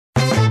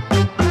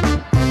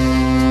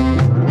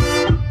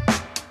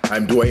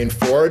I'm Dwayne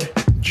Ford.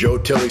 Joe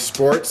Tilley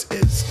Sports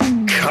is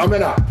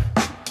coming up.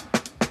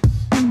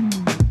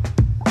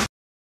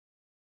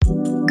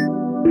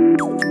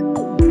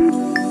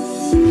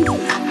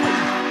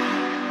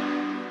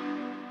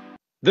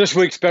 This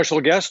week's special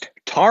guest,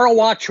 Tara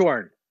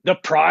Watchorn, the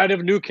pride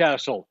of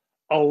Newcastle,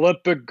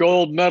 Olympic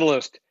gold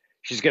medalist.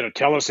 She's going to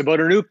tell us about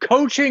her new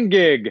coaching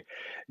gig.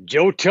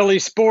 Joe Tilley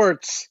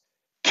Sports,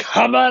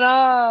 coming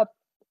up.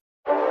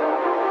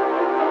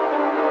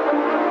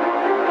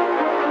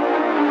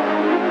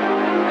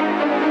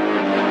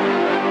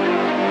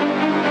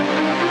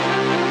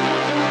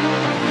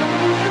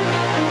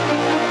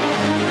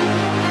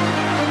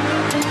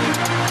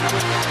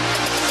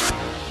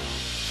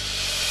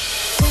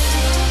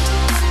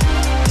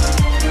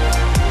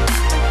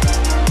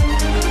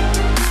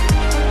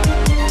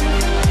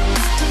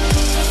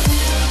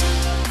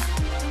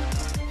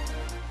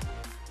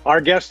 Our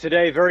guest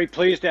today, very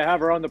pleased to have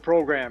her on the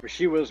program.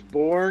 She was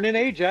born in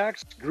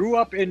Ajax, grew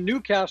up in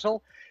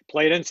Newcastle,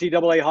 played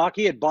NCAA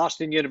hockey at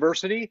Boston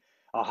University,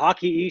 a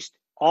Hockey East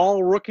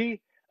All-Rookie,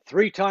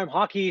 three-time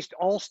Hockey East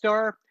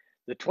All-Star,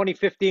 the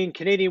 2015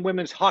 Canadian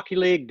Women's Hockey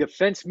League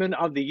Defenseman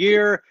of the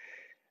Year.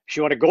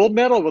 She won a gold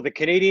medal with the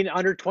Canadian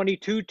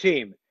Under-22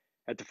 team.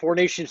 At the Four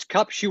Nations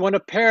Cup, she won a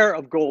pair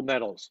of gold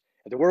medals.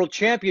 At the World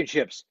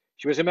Championships,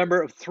 she was a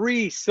member of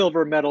 3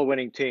 silver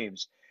medal-winning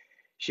teams.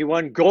 She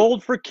won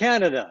gold for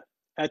Canada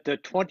at the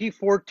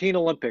 2014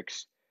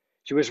 Olympics.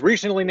 She was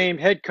recently named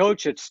head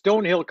coach at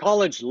Stonehill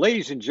College.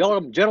 Ladies and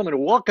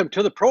gentlemen, welcome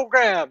to the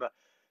program,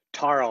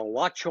 Tara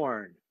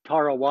Watchorn.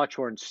 Tara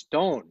Watchorn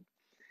Stone.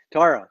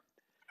 Tara,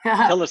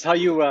 tell us how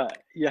you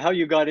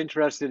got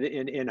interested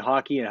in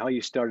hockey and how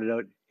you started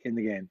out in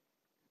the game.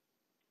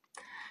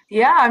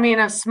 Yeah, I mean,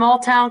 a small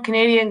town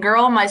Canadian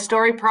girl. My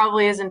story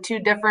probably isn't too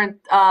different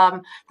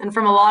than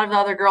from a lot of the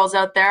other girls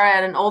out there. I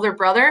had an older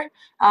brother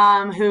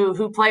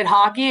who played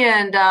hockey,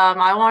 and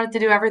I wanted to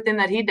do everything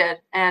that he did.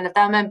 And if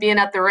that meant being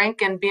at the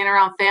rink and being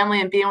around family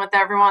and being with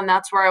everyone,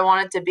 that's where I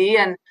wanted to be.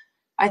 And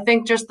I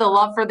think just the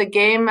love for the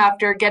game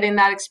after getting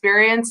that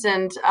experience.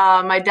 And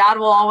my dad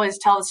will always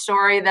tell the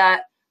story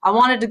that I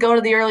wanted to go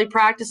to the early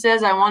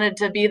practices. I wanted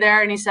to be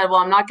there. And he said, well,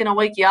 I'm not going to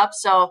wake you up.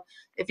 So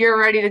if you're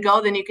ready to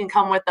go, then you can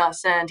come with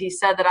us. And he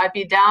said that I'd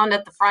be down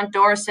at the front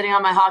door sitting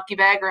on my hockey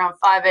bag around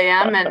 5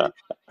 a.m. And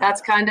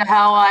that's kind of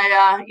how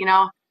I,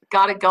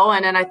 got it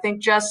going. And I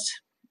think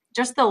just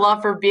the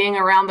love for being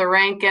around the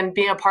rink and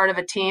being a part of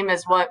a team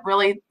is what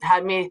really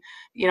had me,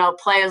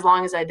 play as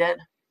long as I did.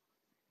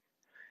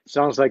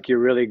 Sounds like you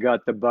really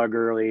got the bug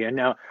early. And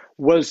now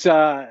were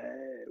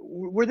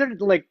there,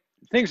 like,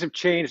 things have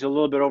changed a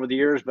little bit over the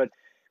years, but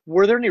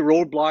were there any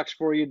roadblocks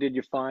for you? Did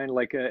you find,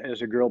 like,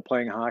 as a girl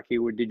playing hockey,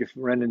 did you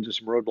run into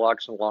some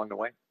roadblocks along the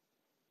way?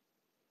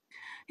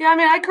 Yeah, I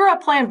mean, I grew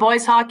up playing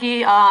boys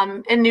hockey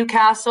in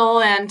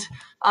Newcastle and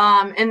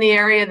in the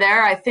area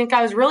there. I think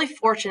I was really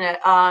fortunate.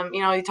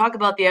 You talk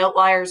about the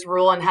outliers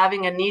rule and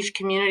having a niche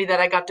community that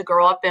I got to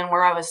grow up in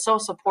where I was so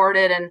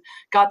supported and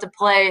got to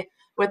play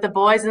with the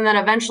boys and then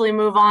eventually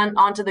move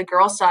onto the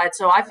girls side.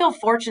 So I feel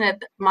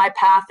fortunate my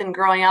path in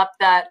growing up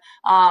that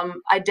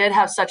I did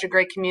have such a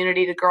great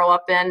community to grow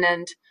up in.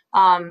 And,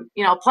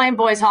 playing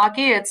boys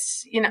hockey,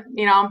 it's, you're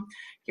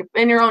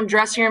in your own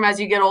dressing room as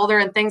you get older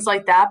and things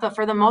like that. But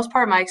for the most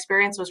part, my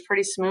experience was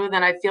pretty smooth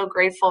and I feel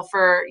grateful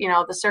for,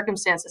 the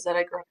circumstances that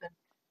I grew up in.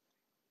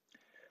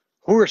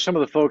 Who are some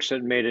of the folks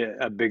that made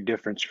a big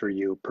difference for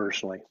you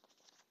personally?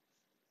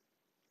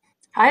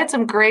 I had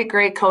some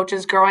great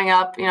coaches growing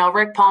up.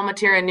 Rick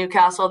Palmatier in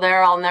Newcastle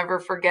there, I'll never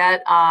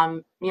forget.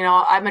 I'm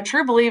a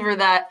true believer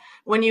that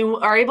when you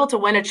are able to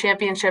win a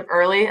championship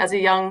early as a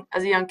young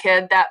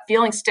kid, that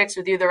feeling sticks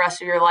with you the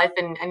rest of your life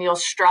and you'll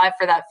strive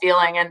for that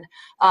feeling. And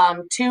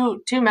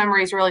two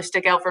memories really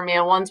stick out for me.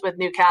 And one's with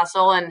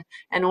Newcastle and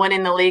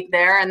winning the league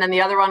there. And then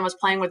the other one was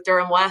playing with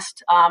Durham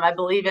West, I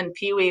believe in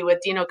Pee Wee with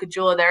Dino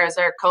Kajula there as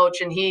our coach.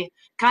 And he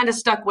kind of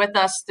stuck with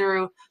us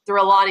through a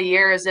lot of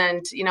years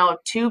and,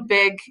 2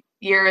 big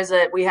years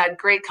that we had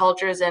great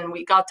cultures and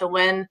we got to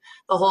win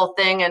the whole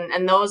thing.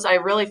 And those, I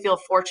really feel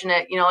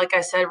fortunate, like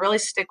I said, really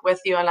stick with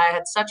you. And I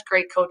had such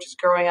great coaches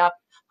growing up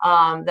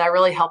that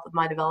really helped with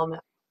my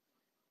development.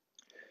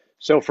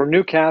 So from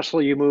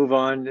Newcastle, you move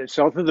on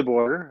south of the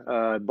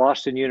border,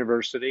 Boston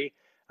University.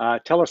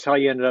 Tell us how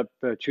you ended up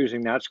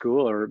choosing that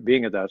school or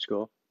being at that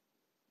school.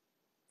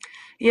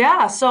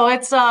 Yeah, so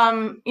it's,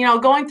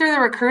 going through the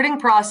recruiting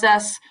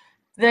process,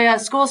 the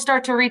schools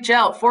start to reach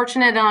out.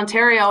 Fortunate in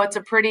Ontario, it's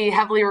a pretty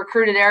heavily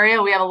recruited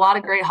area. We have a lot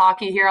of great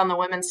hockey here on the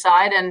women's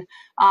side. And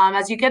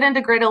as you get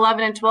into grade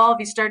 11 and 12,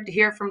 you start to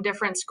hear from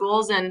different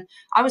schools. And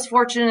I was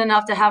fortunate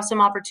enough to have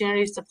some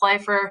opportunities to play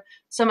for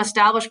some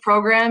established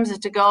programs,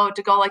 to go,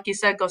 like you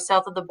said, go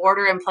south of the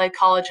border and play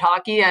college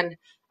hockey. And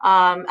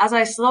as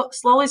I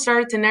slowly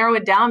started to narrow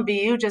it down,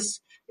 BU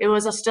it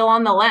was still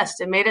on the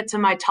list. It made it to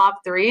my top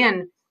 3.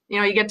 And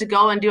you get to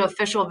go and do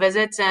official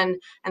visits and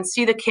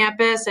see the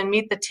campus and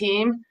meet the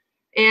team.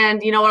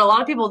 And you know what a lot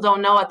of people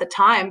don't know, at the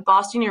time,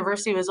 Boston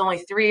University was only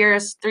 4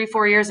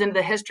 years into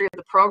the history of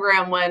the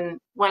program when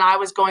I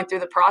was going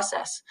through the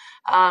process,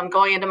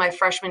 going into my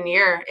freshman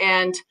year.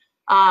 And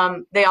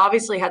they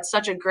obviously had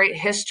such a great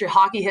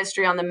hockey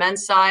history on the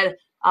men's side,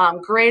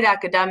 great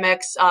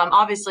academics,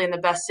 obviously in the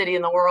best city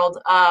in the world.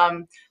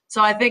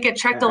 So I think it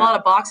checked a lot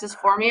of boxes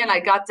for me, and I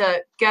got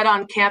to get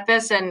on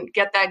campus and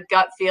get that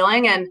gut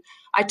feeling. And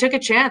I took a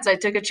chance. I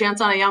took a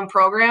chance on a young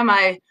program.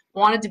 I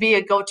wanted to be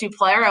a go-to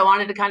player. I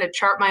wanted to kind of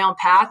chart my own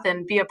path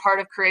and be a part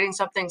of creating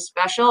something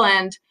special.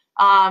 And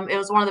it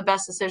was one of the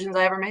best decisions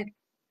I ever made.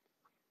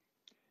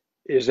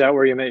 Is that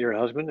where you met your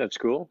husband at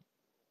school?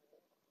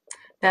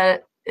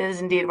 That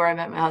is indeed where I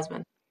met my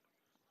husband.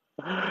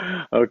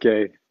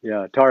 Okay,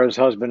 yeah. Tara's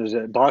husband is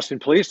a Boston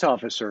police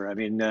officer. I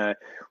mean,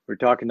 we're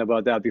talking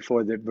about that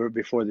before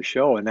the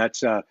show, and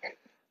that's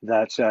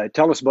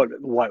tell us about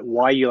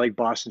why you like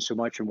Boston so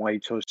much and why you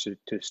chose to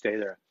stay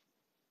there.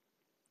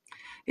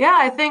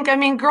 Yeah, I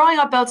mean, growing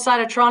up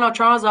outside of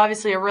Toronto's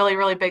obviously a really,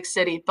 really big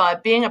city,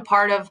 but being a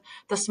part of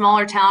the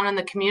smaller town and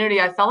the community,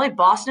 I felt like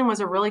Boston was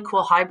a really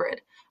cool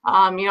hybrid.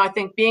 You know, I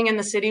think being in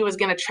the city was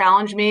going to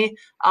challenge me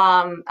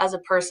as a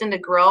person to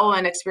grow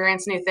and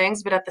experience new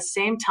things, but at the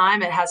same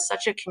time, it has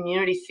such a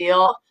community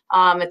feel.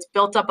 It's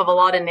built up of a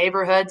lot of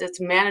neighborhoods. It's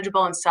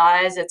manageable in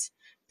size. It's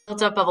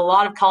built up of a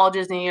lot of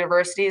colleges and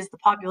universities. The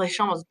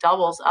population almost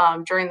doubles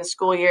during the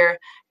school year,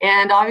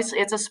 and obviously,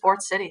 it's a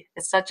sports city.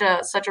 It's such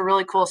a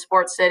really cool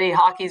sports city.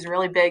 Hockey's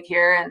really big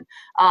here, and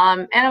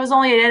it was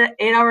only an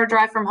 8 hour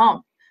drive from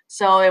home.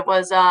 So it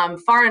was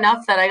far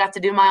enough that I got to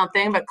do my own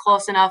thing, but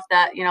close enough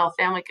that, you know,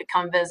 family could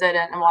come visit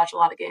and watch a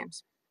lot of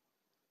games.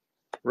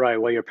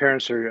 Right. Well, your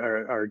parents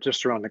are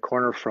just around the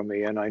corner from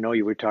me, and I know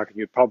you were talking.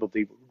 You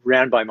probably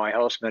ran by my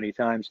house many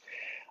times.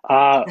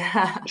 Uh,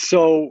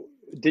 so,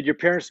 did your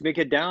parents make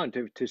it down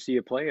to see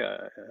you play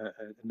a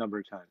number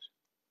of times?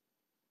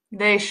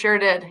 They sure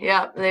did.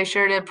 Yeah, they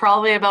sure did.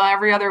 Probably about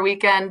every other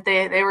weekend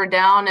they were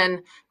down,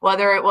 and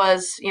whether it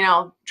was, you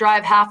know,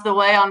 drive half the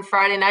way on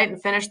Friday night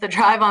and finish the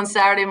drive on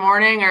Saturday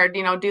morning, or,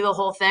 you know, do the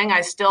whole thing,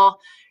 it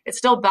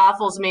still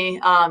baffles me,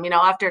 you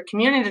know, after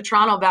commuting to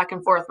Toronto back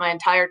and forth my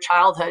entire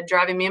childhood,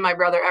 driving me and my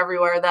brother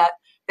everywhere, that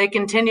they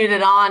continued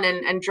it on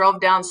and drove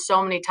down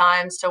so many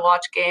times to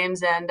watch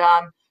games. And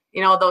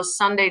you know, those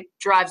Sunday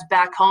drives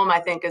back home, I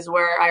think, is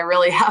where I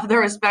really have the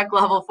respect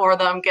level for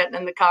them, getting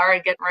in the car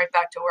and getting right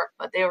back to work.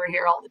 But they were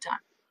here all the time.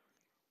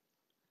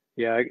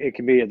 Yeah, it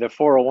can be the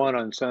 401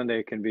 on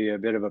Sunday can be a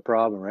bit of a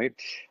problem, right?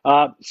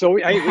 So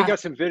we got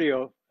some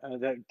video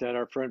that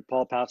our friend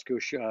Paul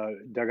Pascuch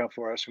dug up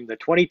for us from the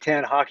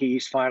 2010 Hockey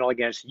East Final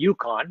against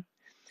Yukon.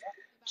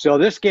 So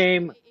this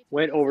game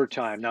went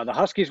overtime. Now the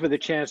Huskies with a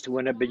chance to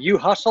win it, but you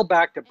hustle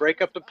back to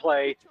break up the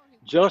play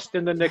just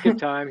in the nick of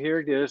time. Here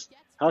it is.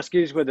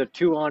 Huskies with a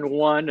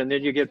 2-on-1, and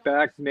then you get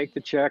back, make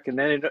the check, and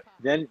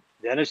then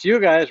it's you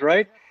guys,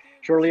 right?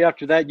 Shortly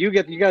after that, you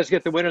guys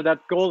get the winner.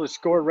 That goal is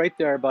scored right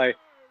there by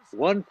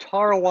one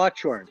Tara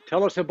Watchorn.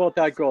 Tell us about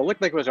that goal. It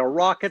looked like it was a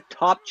rocket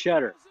top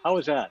cheddar. How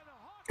was that?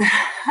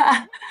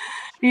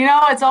 You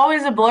know, it's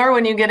always a blur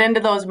when you get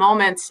into those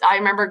moments. I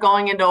remember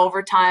going into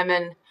overtime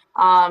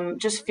and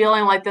just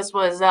feeling like this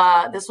was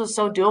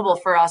so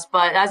doable for us.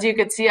 But as you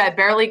could see, I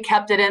barely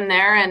kept it in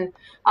there. And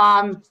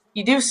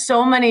you do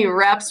so many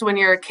reps when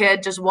you're a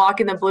kid, just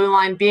walking the blue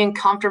line, being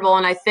comfortable.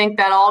 And I think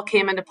that all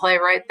came into play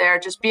right there.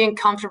 Just being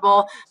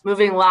comfortable,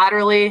 moving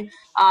laterally,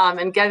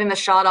 and getting the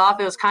shot off.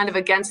 It was kind of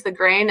against the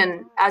grain.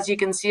 And as you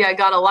can see, I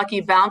got a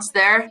lucky bounce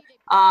there.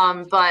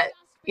 But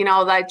you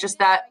know,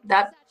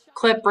 that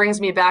clip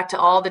brings me back to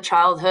all the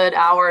childhood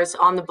hours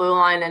on the blue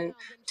line and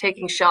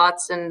taking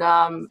shots.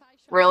 And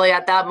really,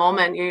 at that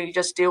moment, you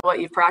just do what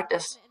you've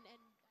practiced.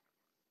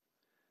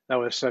 That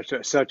was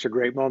such a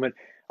great moment.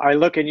 I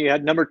look and you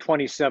had number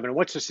 27.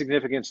 What's the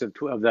significance of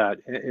that?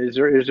 Is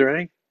there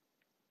any?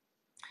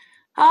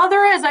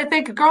 There is. I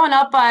think growing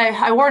up,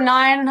 I wore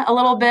 9 a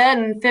little bit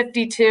and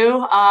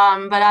 52.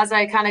 But as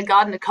I kind of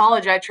got into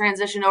college, I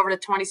transitioned over to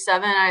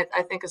 27.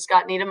 I think of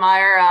Scott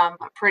Niedermayer, a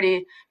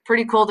pretty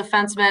cool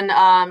defenseman.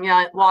 You know,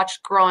 I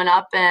watched growing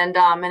up, and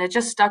it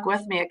just stuck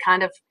with me. It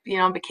kind of, you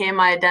know, became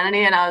my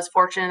identity, and I was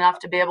fortunate enough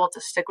to be able to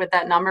stick with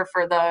that number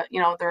for the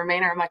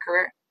remainder of my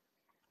career.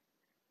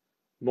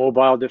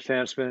 Mobile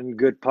defenseman,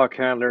 good puck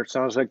handler.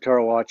 Sounds like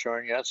Tara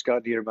Watchorn. Yeah,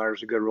 Scott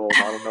Niedermayer's a good role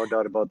model, no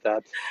doubt about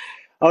that.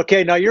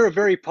 Okay, now you're a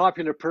very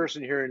popular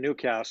person here in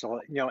Newcastle.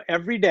 You know,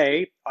 every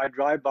day I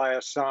drive by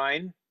a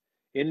sign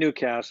in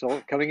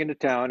Newcastle coming into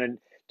town and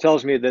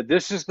tells me that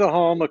this is the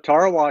home of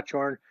Tara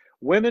Watchorn,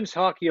 women's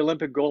hockey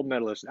Olympic gold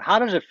medalist. How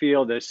does it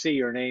feel to see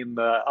your name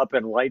up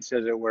in lights,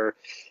 as it were,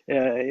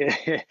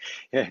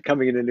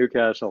 coming into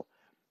Newcastle?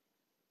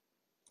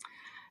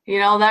 You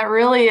know, that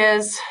really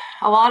is.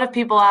 A lot of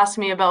people ask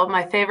me about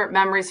my favorite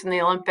memories from the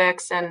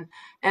Olympics and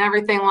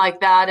everything like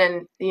that.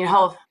 And, you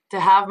know, to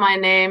have my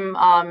name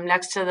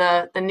next to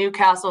the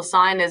Newcastle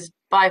sign is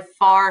by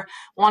far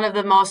one of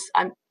the most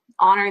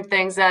honoring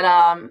things that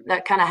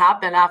that kind of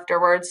happen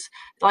afterwards.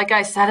 Like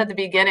I said at the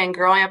beginning,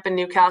 growing up in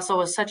Newcastle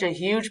was such a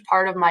huge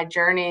part of my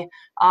journey.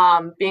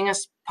 Being a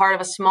part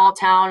of a small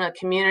town, a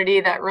community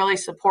that really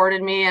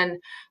supported me and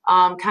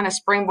kind of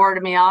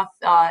springboarded me off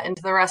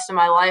into the rest of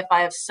my life.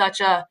 I have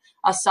such a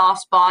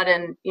soft spot,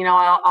 and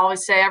I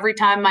always say every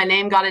time my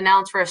name got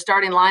announced for a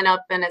starting lineup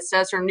and it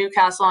says from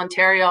Newcastle,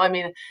 Ontario, I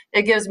mean,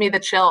 it gives me the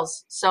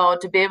chills. So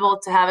to be able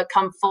to have it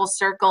come full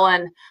circle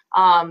and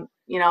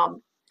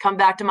come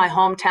back to my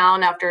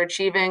hometown after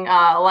achieving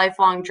a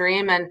lifelong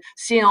dream and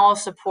seeing all the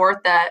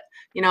support that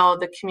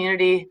the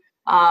community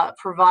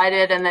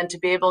provided, and then to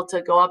be able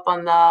to go up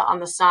on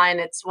the sign,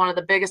 it's one of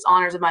the biggest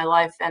honors of my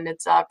life, and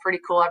it's pretty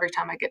cool every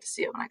time I get to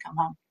see it when I come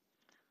home.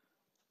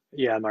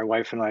 Yeah, my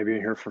wife and I have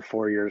been here for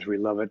 4 years. We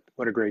love it.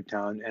 What a great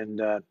town.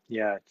 And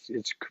yeah,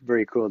 it's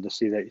very cool to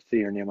see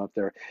your name up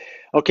there.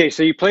 Okay,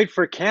 so you played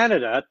for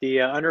Canada at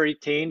the under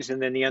 18s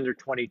and then the under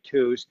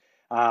 22s,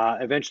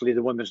 eventually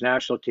the women's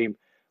national team.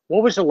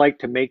 What was it like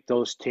to make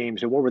those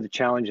teams, and what were the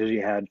challenges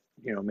you had,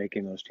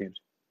 making those teams?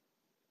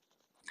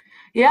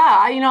 Yeah,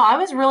 I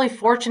was really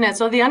fortunate.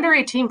 So the under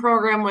 18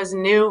 program was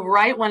new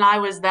right when I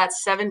was that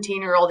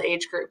 17-year-old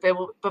age group.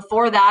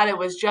 Before that, it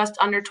was just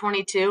under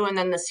 22 and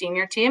then the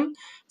senior team.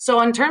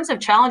 So in terms of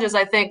challenges,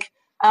 I think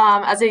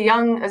as a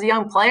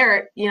young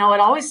player, it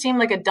always seemed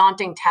like a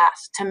daunting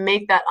task to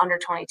make that under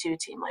 22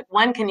 team. Like,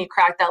 when can you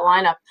crack that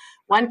lineup?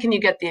 When can you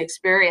get the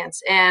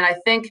experience? And I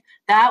think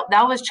that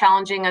was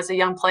challenging as a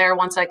young player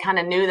once I kind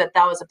of knew that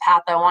was a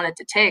path I wanted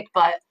to take.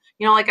 But,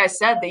 like I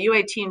said, the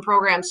U18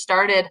 program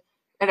started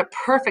at a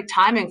perfect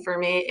timing for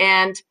me.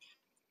 And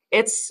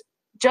it's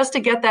just to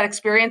get that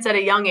experience at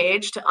a young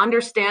age, to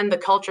understand the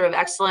culture of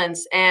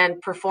excellence and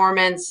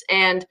performance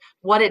and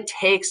what it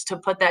takes to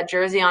put that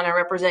jersey on and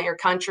represent your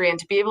country, and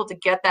to be able to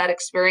get that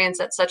experience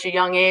at such a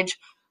young age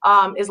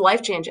is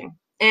life-changing.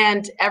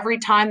 And every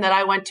time that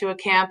I went to a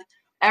camp,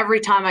 every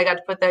time I got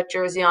to put that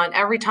jersey on,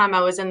 every time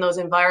I was in those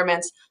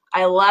environments,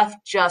 I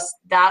left just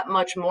that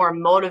much more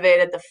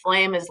motivated. The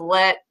flame is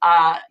lit.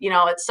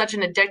 It's such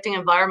an addicting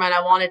environment.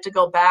 I wanted to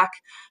go back.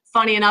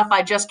 Funny enough,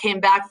 I just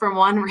came back from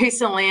one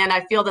recently, and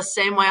I feel the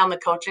same way on the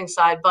coaching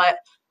side. But,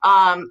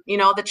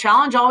 the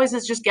challenge always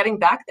is just getting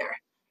back there.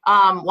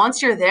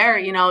 Once you're there,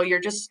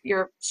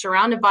 you're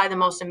surrounded by the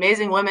most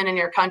amazing women in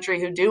your country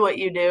who do what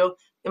you do,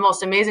 the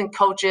most amazing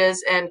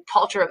coaches and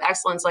culture of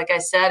excellence, like I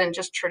said, and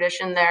just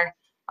tradition there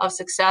of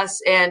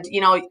success. And,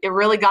 it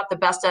really got the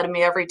best out of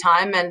me every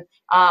time. And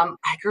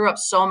I grew up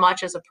so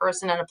much as a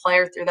person and a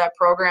player through that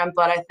program.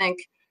 But I think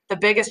the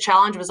biggest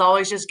challenge was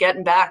always just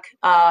getting back.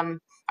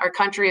 Our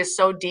country is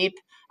so deep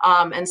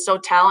and so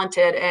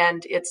talented,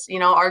 and it's,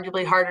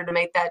 arguably harder to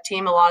make that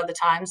team a lot of the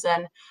times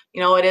than,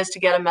 it is to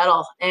get a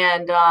medal.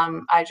 And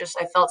I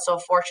felt so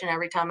fortunate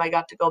every time I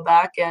got to go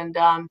back, and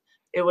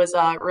it was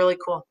really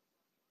cool.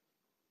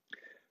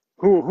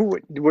 Who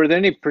were there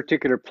any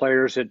particular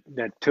players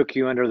that took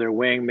you under their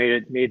wing,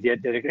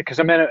 because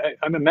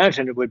I'm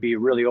imagining it would be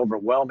really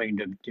overwhelming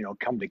to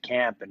come to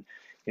camp and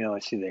I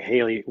see the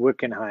Haley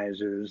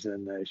Wickenheisers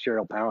and the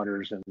Cheryl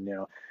Powders and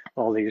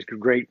all these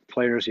great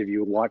players of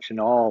you watching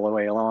all the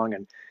way along,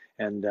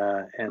 and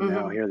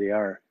now here they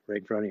are right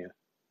in front of you.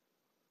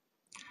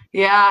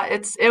 Yeah,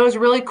 it was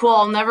really cool.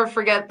 I'll never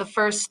forget the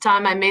first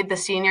time I made the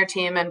senior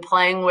team and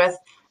playing with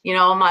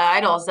my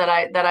idols that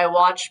I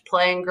watched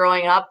playing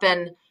growing up.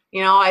 And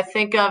I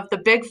think of the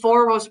big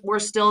four were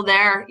still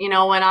there,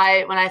 when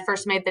I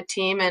first made the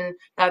team, and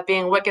that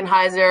being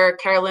Wickenheiser,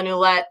 Carolyn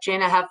Ouellette,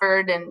 Jana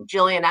Hefford, and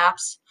Jillian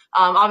Apps.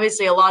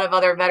 Obviously, a lot of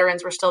other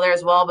veterans were still there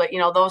as well, but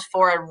those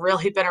four had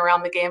really been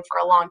around the game for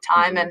a long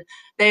time, and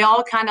they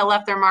all kind of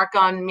left their mark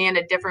on me in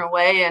a different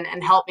way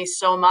and helped me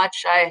so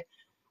much.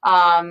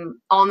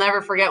 I'll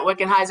never forget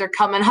Wickenheiser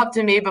coming up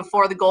to me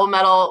before the gold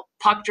medal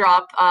puck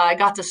drop. I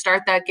got to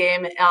start that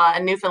game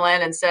in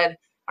Newfoundland and said,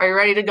 "Are you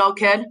ready to go,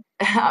 kid?"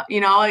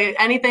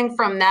 Anything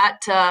from that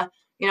to,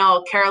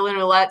 Carolyn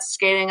Ouellette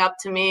skating up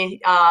to me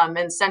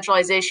in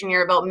centralization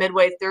year about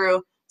midway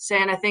through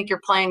saying, "I think you're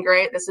playing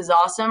great. This is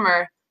awesome."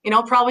 Or,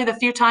 probably the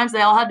few times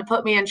they all had to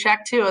put me in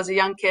check too as a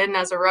young kid and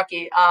as a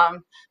rookie.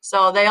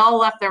 So they all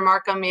left their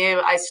mark on me.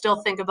 I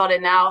still think about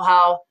it now,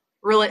 how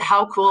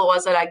cool it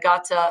was that I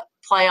got to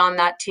play on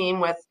that team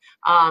with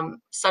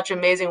such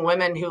amazing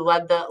women who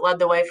led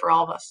the way for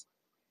all of us.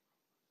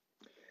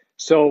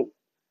 So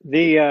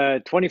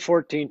the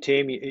 2014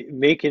 team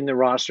making the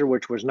roster,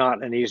 which was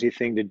not an easy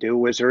thing to do,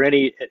 was there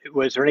any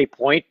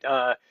point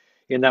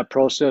in that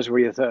process where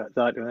you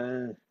thought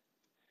a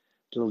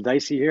little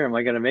dicey here? Am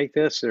I going to make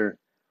this, or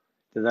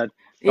did that?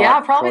 Yeah,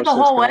 probably the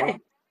whole way.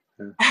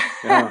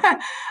 Yeah.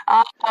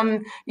 I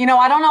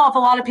don't know if a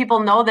lot of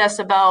people know this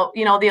about,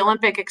 the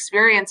Olympic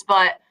experience,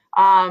 but,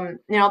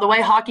 the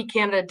way Hockey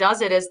Canada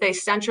does it is they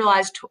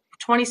centralize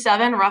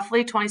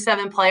roughly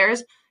 27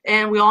 players,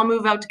 and we all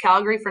move out to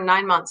Calgary for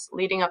 9 months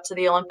leading up to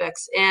the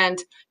Olympics.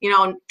 And,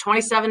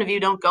 27 of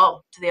you don't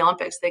go to the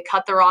Olympics. They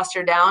cut the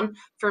roster down.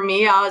 For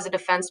me, I was a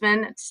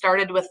defenseman. It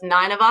started with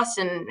 9 of us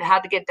and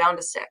had to get down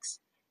to 6.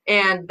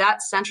 And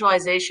that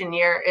centralization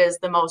year is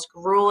the most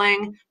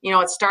grueling.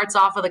 It starts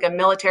off with like a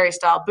military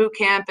style boot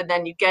camp, and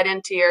then you get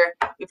into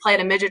we play at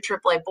a midget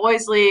AAA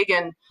boys league,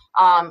 and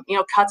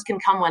cuts can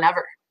come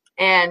whenever.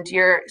 And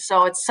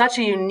so it's such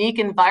a unique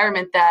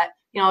environment that,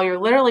 you're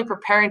literally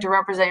preparing to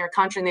represent your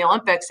country in the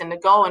Olympics and to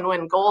go and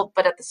win gold.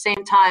 But at the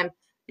same time,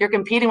 you're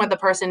competing with the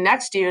person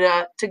next to you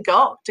to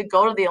go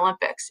to the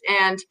Olympics.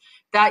 And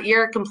that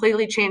year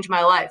completely changed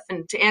my life.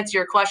 And to answer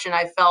your question,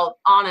 I felt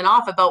on and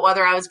off about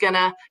whether I was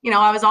gonna,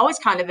 I was always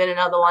kind of in and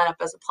out of the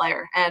lineup as a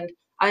player. And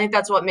I think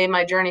that's what made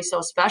my journey so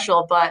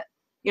special. But,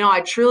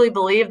 I truly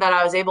believe that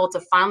I was able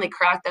to finally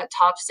crack that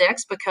top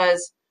 6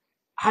 because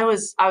I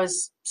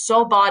was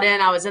so bought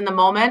in. I was in the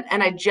moment,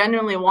 and I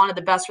genuinely wanted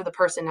the best for the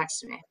person next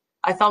to me.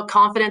 I felt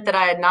confident that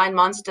I had 9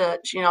 months to,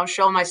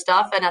 show my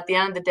stuff. And at the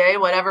end of the day,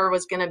 whatever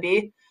was going to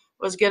be,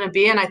 was going to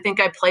be. And I think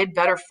I played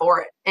better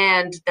for it.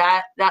 And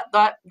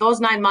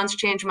those 9 months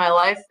changed my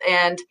life.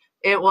 And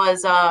it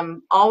was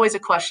always a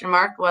question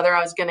mark whether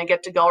I was going to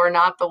get to go or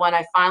not. But when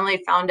I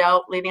finally found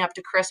out leading up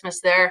to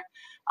Christmas there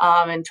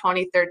in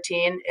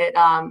 2013,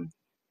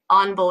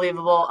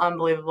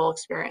 unbelievable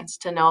experience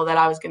to know that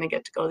I was going to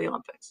get to go to the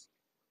Olympics.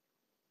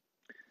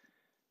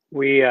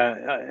 We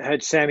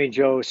had Sammy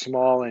Joe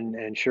Small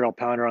and Cheryl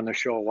Pounder on the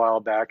show a while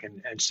back,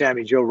 and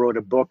Sammy Joe wrote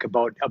a book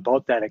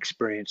about that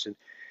experience, and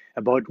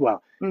about,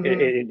 well,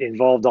 it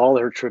involved all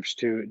her trips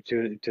to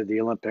the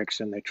Olympics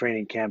and the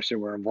training camps that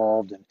were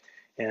involved,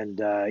 and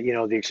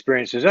the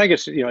experiences. I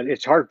guess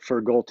it's hard for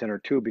a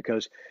goaltender too,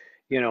 because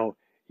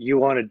you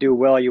want to do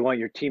well, you want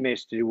your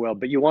teammates to do well,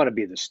 but you want to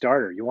be the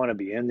starter, you want to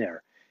be in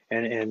there,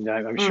 and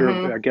I'm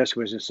sure, I guess it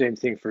was the same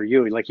thing for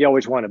you. Like, you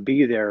always want to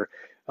be there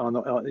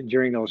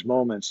during those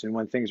moments and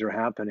when things are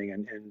happening,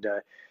 and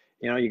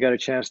you got a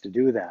chance to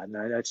do that, and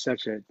that's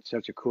such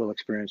a cool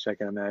experience, I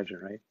can imagine,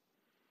 right?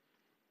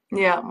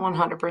 Yeah,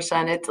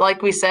 100%. It's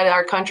like we said,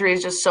 our country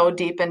is just so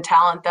deep in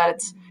talent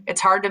that it's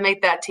hard to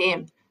make that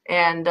team,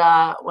 and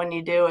when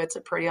you do, it's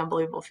a pretty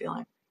unbelievable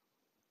feeling.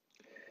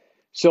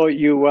 So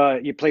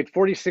you played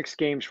 46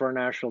 games for our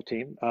national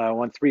team,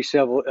 won 3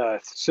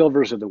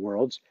 silvers of the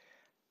worlds.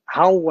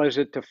 How was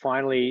it to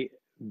finally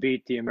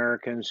beat the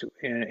Americans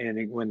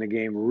and when the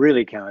game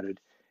really counted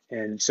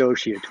in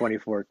Sochi in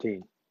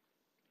 2014?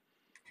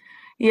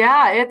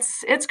 Yeah,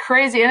 it's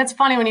crazy. And it's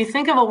funny when you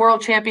think of a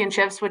world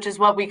championships, which is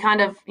what we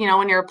kind of,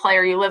 when you're a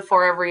player, you live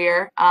for every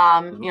year.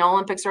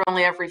 Olympics are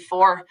only every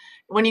 4.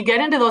 When you get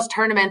into those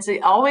tournaments,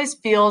 it always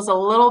feels a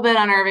little bit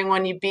unnerving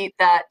when you beat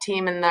that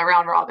team in the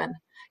round robin.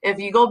 If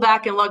you go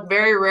back and look,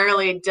 very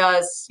rarely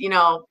does,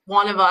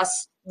 one of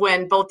us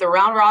win both the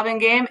round robin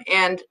game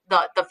and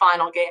the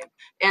final game.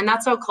 And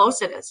that's how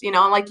close it is. And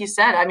like you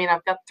said, I mean,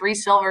 I've got 3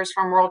 silvers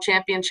from world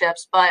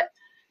championships, but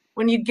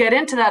when you get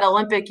into that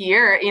Olympic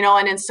year,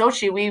 and in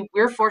Sochi, we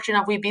were fortunate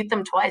enough, we beat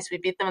them twice. We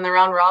beat them in the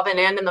round robin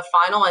and in the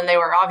final, and they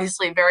were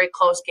obviously very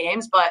close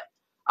games. But,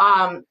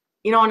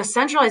 in a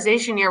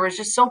centralization year, we're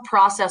just so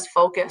process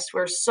focused.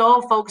 We're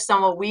so focused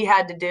on what we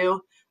had to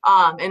do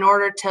in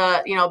order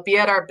to, be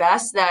at our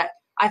best, that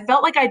I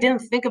felt like I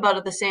didn't think about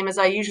it the same as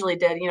I usually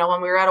did,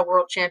 when we were at a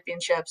world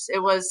championships.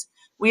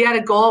 We had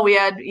a goal. We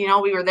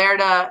were there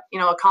to,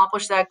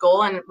 accomplish that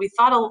goal. And we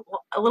thought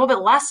a little bit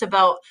less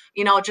about,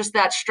 just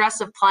that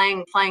stress of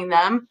playing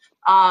them.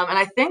 And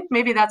I think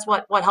maybe that's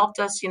what helped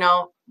us,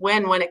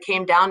 win when it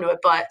came down to it.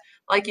 But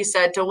like you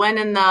said, to win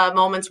in the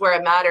moments where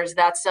it matters,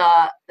 that's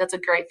a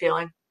great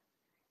feeling.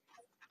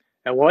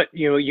 And what,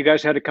 you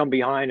guys had to come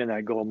behind in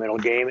that gold medal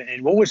game.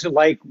 And what was it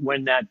like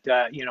when that,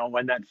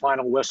 when that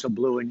final whistle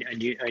blew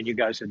and you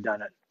guys had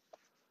done it?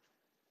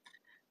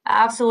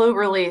 Absolute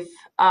relief.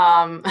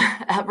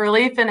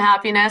 Relief and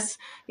happiness.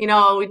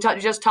 We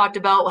just talked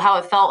about how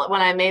it felt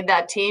when I made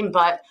that team,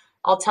 but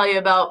I'll tell you,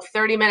 about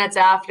 30 minutes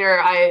after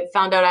I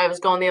found out I was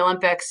going to the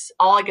Olympics,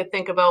 all I could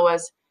think about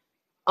was,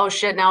 oh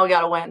shit, now we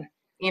got to win.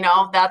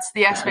 That's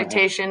the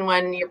expectation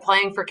when you're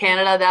playing for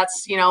Canada.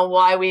 That's,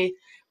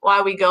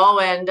 why we go.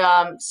 And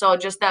so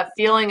just that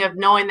feeling of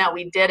knowing that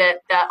we did it,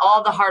 that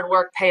all the hard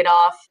work paid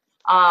off,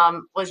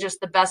 was just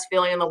the best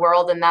feeling in the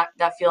world. And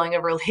that feeling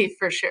of relief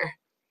for sure.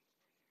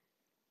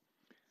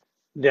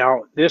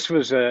 Now, this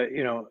was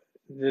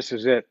this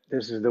is it.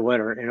 This is the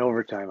winner in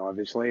overtime,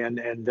 obviously,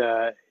 and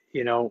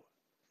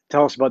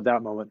tell us about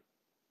that moment.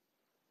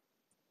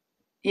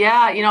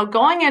 Yeah,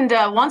 going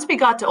into, once we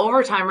got to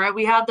overtime, right,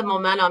 we had the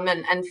momentum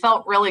and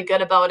felt really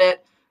good about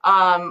it.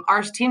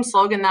 Our team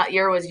slogan that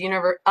year was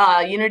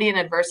unity in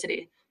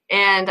adversity.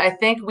 And I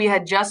think we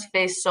had just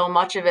faced so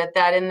much of it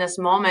that in this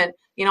moment,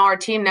 our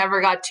team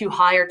never got too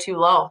high or too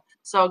low.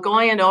 So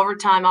going into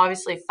overtime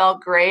obviously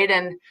felt great.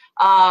 And,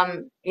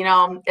 I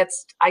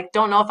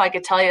don't know if I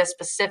could tell you a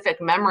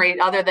specific memory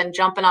other than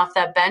jumping off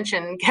that bench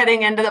and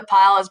getting into the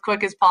pile as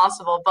quick as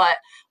possible. But,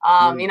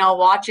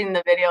 watching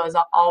the video is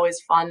always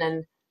fun.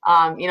 And,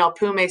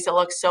 Pooh makes it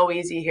look so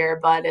easy here,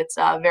 but it's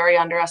very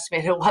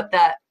underestimated what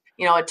that,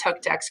 it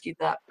took to execute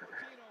that.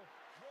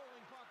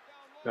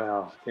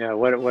 Wow. Yeah.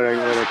 What a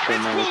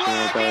tremendous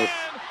moment that was.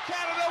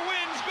 Canada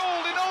wins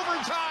gold in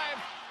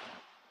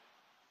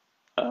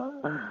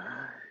overtime.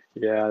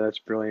 Yeah, that's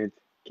brilliant.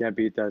 Can't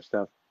beat that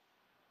stuff.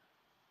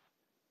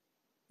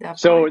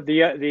 So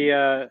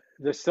Definitely.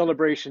 the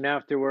celebration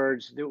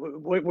afterwards,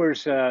 what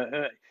was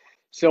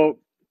so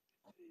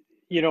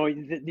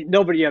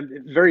nobody,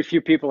 very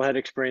few people had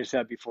experienced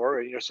that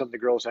before. Some of the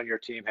girls on your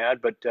team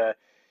had, but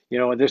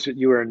this,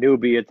 you were a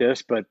newbie at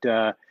this, but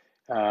uh,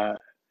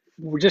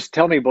 just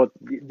tell me about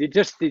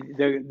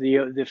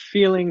the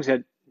feelings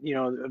that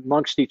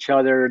amongst each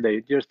other,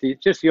 they just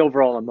the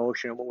overall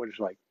emotion. What was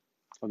it like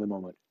of the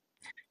moment?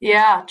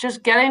 Yeah,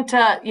 just getting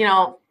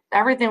to,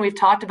 everything we've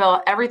talked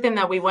about, everything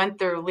that we went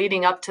through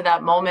leading up to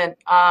that moment.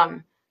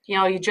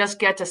 You just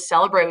get to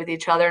celebrate with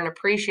each other and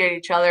appreciate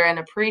each other and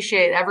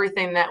appreciate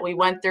everything that we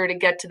went through to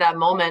get to that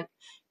moment.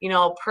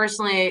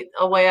 Personally,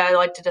 a way I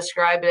like to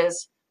describe it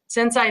is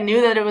since I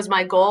knew that it was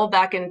my goal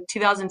back in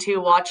 2002,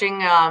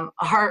 watching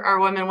our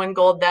women win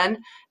gold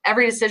then,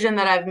 every decision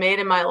that I've made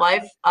in my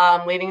life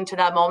leading into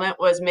that moment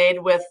was made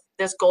with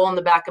this goal in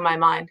the back of my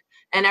mind,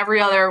 and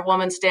every other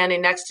woman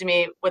standing next to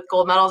me with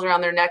gold medals around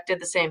their neck did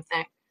the same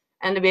thing.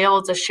 And to be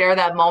able to share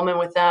that moment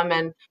with them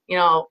and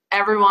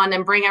everyone,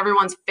 and bring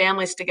everyone's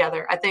families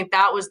together, I think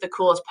that was the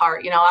coolest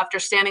part. After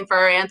standing for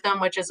our anthem,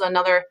 which is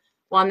another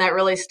one that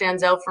really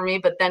stands out for me,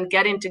 but then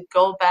getting to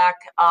go back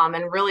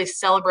and really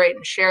celebrate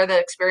and share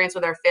that experience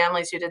with our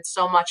families who did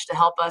so much to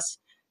help us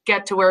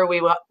get to where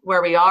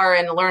we are,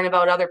 and learn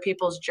about other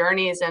people's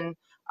journeys. And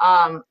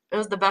it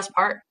was the best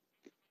part.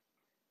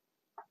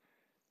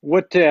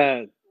 What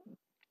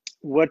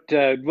what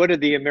did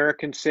the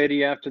Americans say to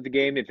you after the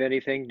game, if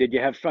anything? Did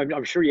you have?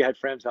 I'm sure you had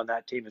friends on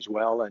that team as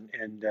well, and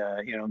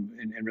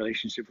in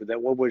relationship with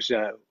that. What was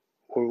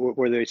what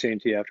were they saying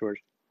to you afterwards?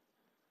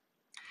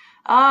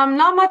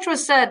 Not much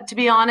was said, to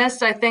be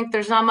honest. I think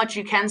there's not much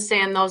you can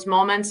say in those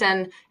moments,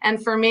 and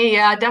for me,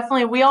 yeah,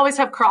 definitely, we always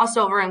have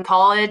crossover in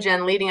college,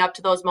 and leading up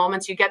to those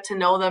moments, you get to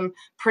know them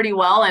pretty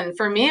well. And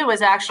for me, it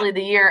was actually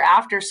the year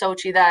after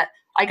Sochi that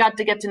I got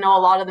to get to know a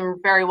lot of them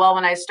very well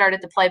when I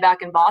started to play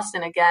back in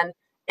Boston again.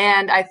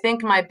 And I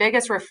think my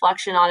biggest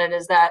reflection on it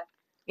is that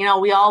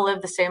we all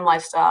live the same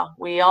lifestyle,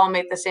 we all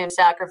make the same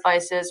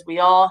sacrifices, we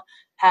all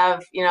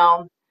have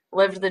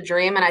lived the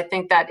dream. And I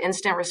think that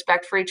instant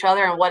respect for each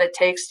other and what it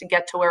takes to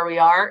get to where we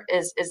are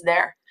is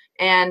there.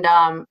 And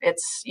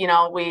it's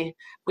we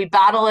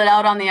battle it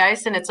out on the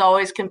ice, and it's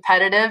always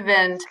competitive.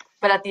 And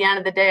but at the end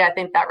of the day, I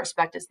think that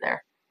respect is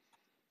there.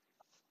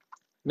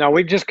 Now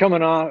we're just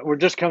coming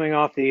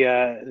off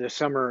the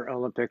Summer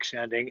Olympics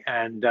ending,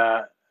 and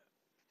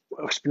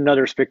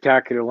another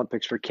spectacular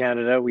Olympics for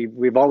Canada.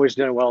 We've always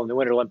done well in the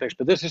Winter Olympics,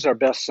 but this is our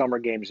best Summer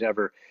Games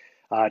ever.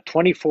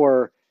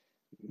 24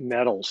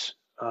 medals,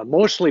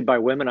 mostly by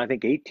women. I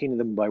think 18 of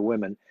them by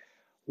women.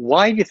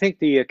 Why do you think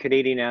the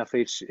Canadian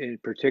athletes, in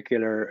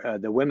particular,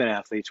 the women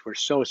athletes, were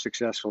so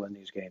successful in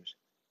these games?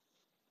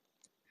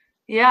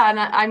 Yeah, and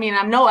I mean,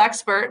 I'm no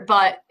expert,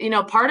 but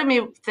part of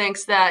me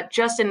thinks that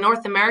just in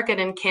North America and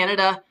in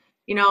Canada,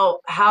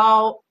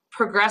 how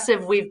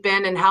progressive we've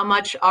been and how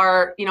much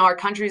our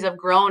countries have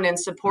grown in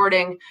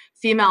supporting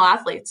female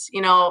athletes.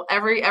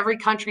 Every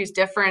country is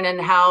different in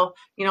how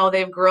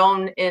they've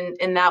grown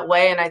in that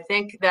way, and I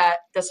think that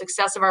the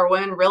success of our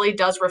women really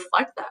does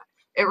reflect that.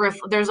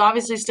 There's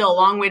obviously still a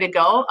long way to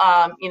go,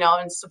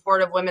 in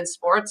support of women's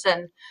sports,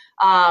 and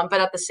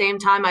but at the same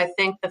time, I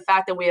think the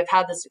fact that we have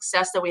had the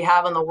success that we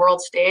have on the world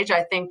stage,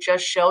 I think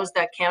just shows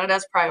that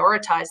Canada's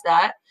prioritized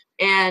that,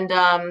 and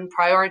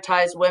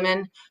prioritize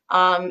women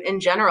in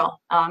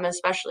general,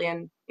 especially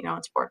in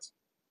sports.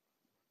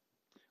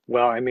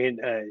 Well, I mean,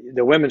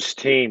 the women's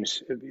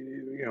teams,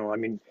 I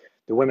mean,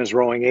 the women's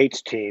rowing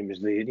eights teams,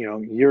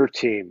 your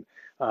team,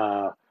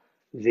 uh,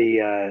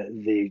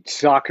 the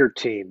soccer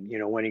team,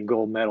 winning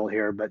gold medal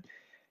here. But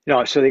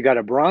no, so they got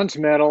a bronze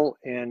medal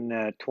in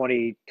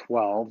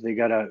 2012. They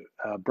got a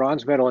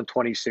bronze medal in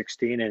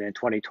 2016, and in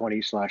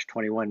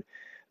 2020/21,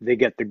 they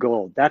get the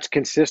gold. That's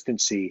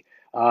consistency.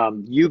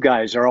 You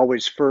guys are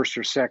always first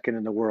or second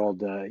in the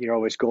world. You're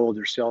always gold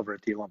or silver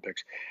at the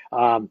Olympics.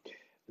 Um,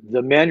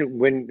 the men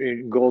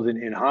win gold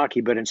in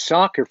hockey, but in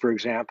soccer, for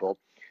example,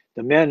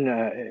 the men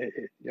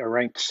are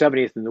ranked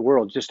 70th in the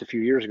world. Just a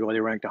few years ago, they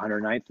ranked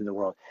 109th in the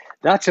world.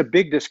 That's a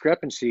big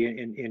discrepancy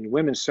in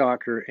women's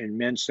soccer and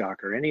men's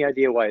soccer. Any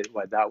idea why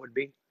that would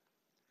be?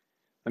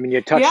 I mean,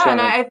 you touched Yeah, on and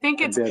it I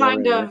think a it's bit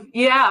kind already, right? of,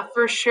 yeah,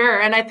 for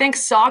sure. And I think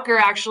soccer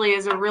actually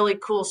is a really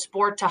cool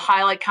sport to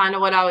highlight kind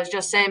of what I was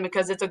just saying,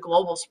 because it's a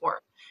global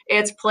sport.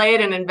 It's played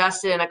and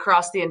invested in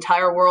across the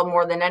entire world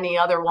more than any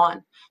other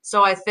one.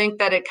 So I think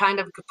that it kind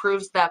of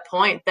proves that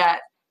point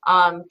that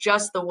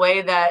just the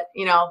way that,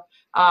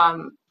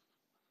 um,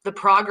 the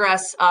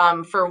progress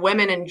for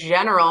women in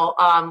general,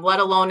 let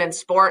alone in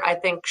sport, I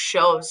think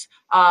shows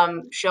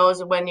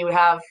when you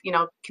have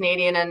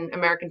Canadian and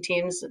American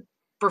teams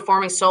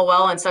performing so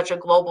well in such a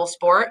global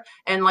sport.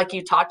 And like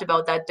you talked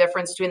about, that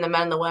difference between the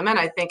men and the women,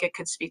 I think it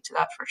could speak to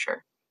that for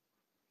sure.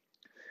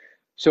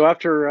 So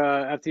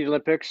after the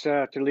Olympics,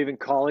 after leaving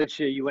college,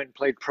 you went and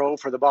played pro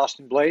for the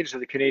Boston Blades of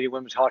the Canadian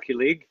Women's Hockey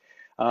League.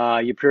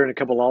 You appeared in a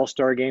couple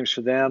All-Star games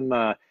for them.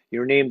 You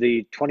were named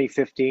the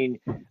 2015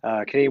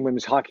 Canadian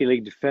Women's Hockey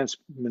League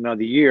Defenseman of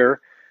the Year.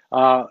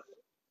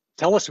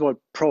 Tell us about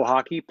pro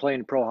hockey,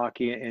 playing pro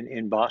hockey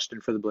in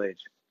Boston for the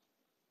Blades.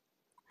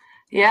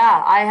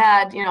 Yeah, I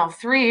had,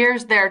 3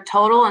 years there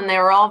total, and they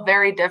were all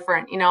very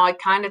different. I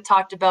kind of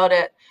talked about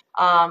it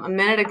a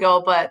minute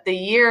ago, but the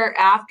year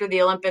after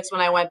the Olympics, when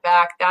I went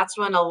back, that's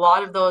when a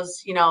lot of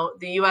those, the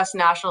U.S.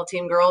 national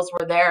team girls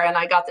were there, and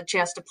I got the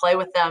chance to play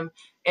with them.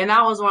 And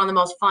that was one of the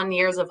most fun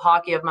years of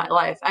hockey of my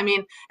life. I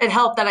mean, it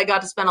helped that I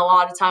got to spend a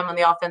lot of time on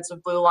the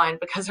offensive blue line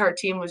because our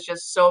team was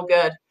just so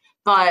good.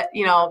 But,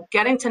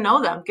 getting to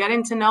know them,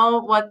 getting to know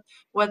what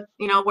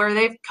where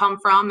they've come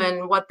from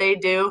and what they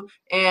do,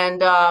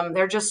 and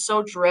they're just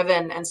so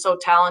driven and so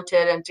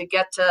talented. And to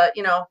get to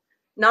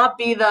not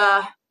be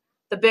the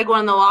big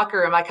one in the locker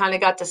room, I kind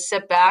of got to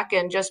sit back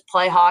and just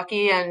play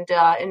hockey and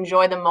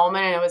enjoy the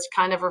moment, and it was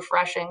kind of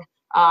refreshing.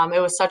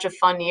 It was such a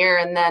fun year.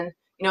 And then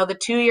the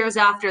 2 years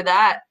after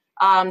that,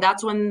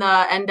 that's when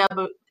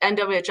the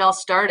NWHL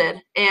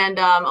started, and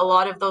a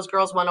lot of those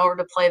girls went over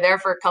to play there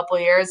for a couple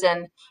of years.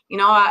 And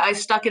I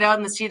stuck it out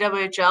in the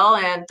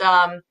CWHL,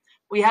 and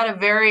we had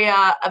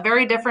a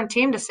very different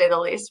team, to say the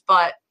least.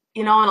 But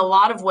in a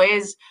lot of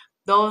ways,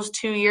 those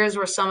 2 years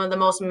were some of the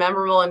most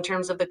memorable in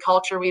terms of the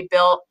culture we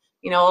built.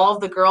 All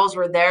of the girls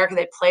were there because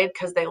they played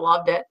because they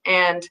loved it.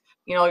 And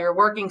you're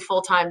working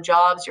full-time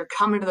jobs, you're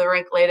coming to the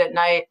rink late at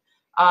night,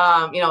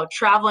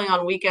 traveling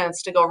on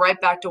weekends to go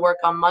right back to work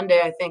on Monday.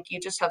 I think you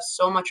just have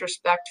so much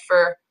respect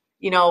for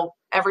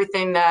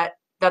everything that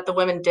the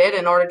women did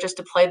in order just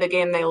to play the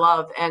game they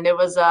love. And it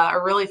was a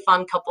really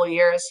fun couple of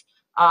years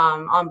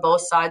on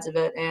both sides of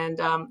it.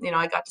 And,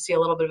 I got to see a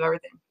little bit of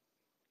everything.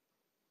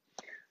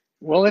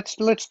 Well,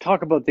 let's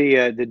talk about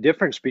the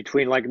difference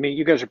between, like, I mean,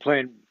 you guys are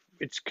playing,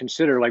 it's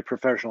considered like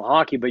professional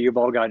hockey, but you've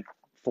all got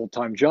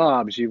full-time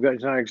jobs.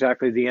 It's not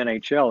exactly the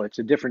NHL. It's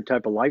a different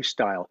type of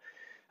lifestyle.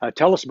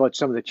 Tell us about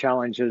some of the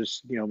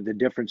challenges, the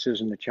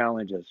differences and the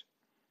challenges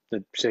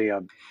that, say,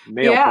 a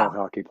male pro Yeah.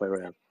 hockey player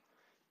would have.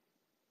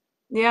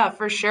 Yeah,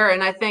 for sure.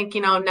 And I think,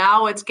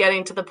 now it's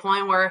getting to the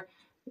point where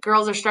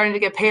girls are starting to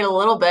get paid a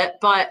little bit.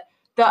 But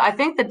I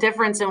think the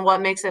difference in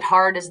what makes it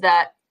hard is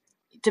that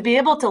to be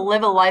able to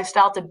live a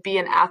lifestyle, to be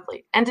an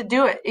athlete and to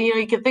do it,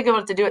 you can think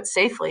about it, to do it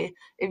safely.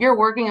 If you're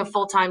working a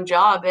full-time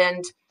job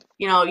and,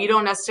 you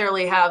don't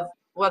necessarily have,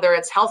 whether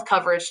it's health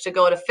coverage to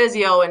go to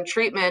physio and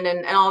treatment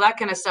and all that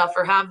kind of stuff,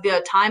 or have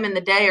the time in the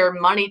day or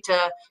money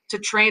to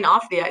train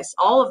off the ice,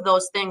 all of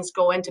those things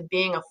go into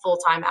being a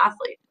full-time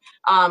athlete,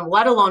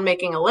 let alone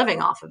making a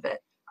living off of it.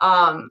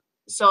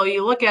 So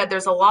you look at,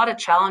 there's a lot of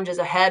challenges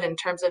ahead in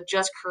terms of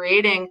just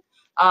creating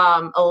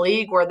a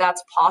league where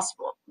that's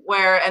possible.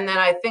 And then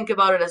I think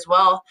about it as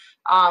well,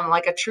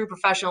 like a true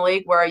professional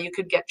league where you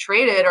could get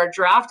traded or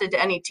drafted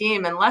to any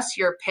team, unless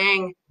you're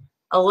paying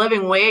a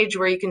living wage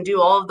where you can do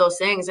all of those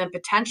things and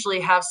potentially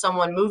have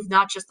someone move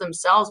not just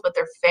themselves but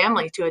their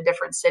family to a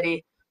different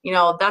city. We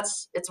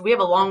have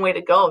a long way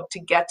to go to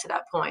get to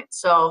that point.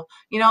 So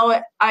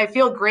I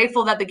feel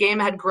grateful that the game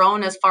had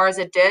grown as far as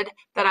it did,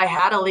 that I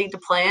had a league to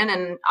play in,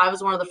 and I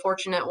was one of the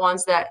fortunate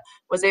ones that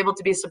was able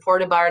to be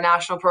supported by our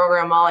national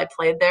program while I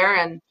played there.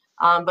 And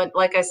but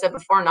like I said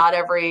before, not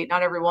every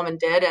woman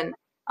did. And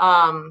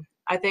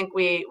I think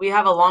we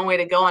have a long way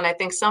to go, and I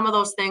think some of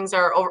those things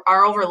are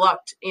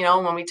overlooked,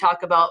 when we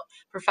talk about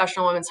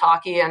professional women's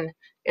hockey. And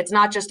it's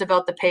not just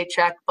about the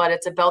paycheck, but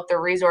it's about the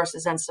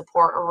resources and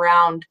support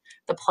around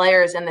the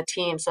players and the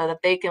team, so that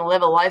they can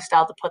live a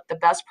lifestyle to put the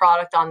best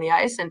product on the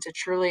ice and to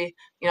truly,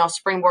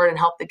 springboard and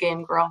help the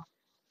game grow.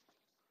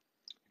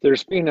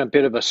 There's been a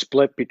bit of a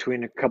split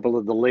between a couple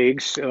of the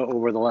leagues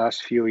over the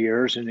last few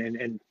years,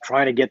 and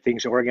trying to get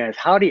things organized.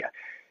 How do you,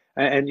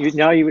 and you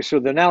now you so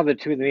the now the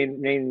two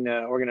main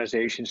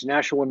organizations,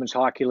 National Women's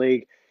Hockey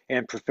League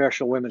and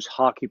Professional Women's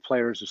Hockey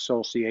Players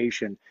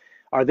Association,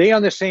 are they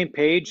on the same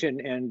page?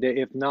 And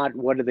if not,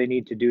 what do they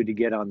need to do to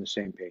get on the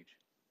same page?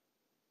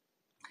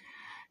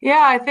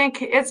 Yeah, I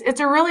think it's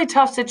a really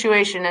tough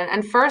situation.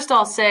 And first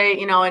I'll say,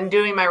 in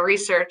doing my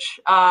research,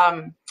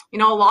 a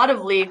lot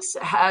of leagues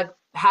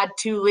had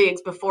two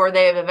leagues before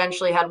they have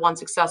eventually had one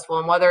successful.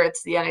 And whether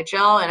it's the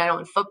NHL, and I know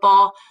in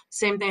football,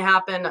 same thing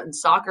happened, in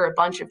soccer a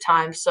bunch of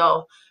times.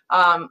 So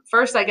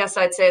first, I guess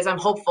I'd say is I'm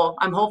hopeful.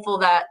 I'm hopeful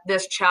that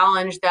this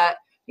challenge that,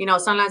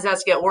 sometimes it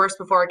has to get worse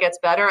before it gets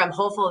better. I'm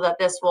hopeful that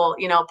this will,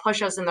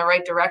 push us in the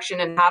right direction,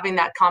 and having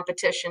that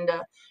competition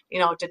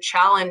to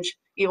challenge,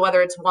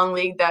 whether it's one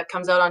league that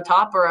comes out on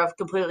top or a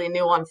completely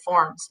new one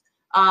forms.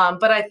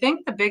 But I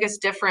think the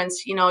biggest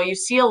difference, you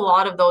see a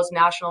lot of those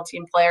national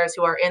team players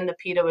who are in the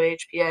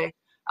PWHPA.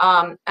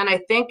 And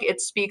I think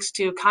it speaks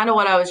to kind of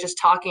what I was just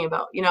talking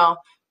about.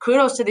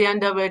 Kudos to the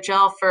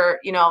NWHL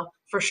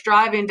for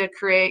striving to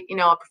create,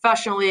 a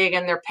professional league,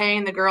 and they're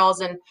paying the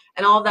girls, and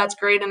all of that's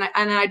great. And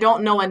I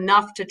don't know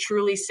enough to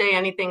truly say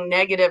anything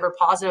negative or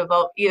positive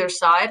about either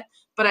side.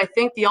 But I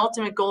think the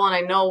ultimate goal, and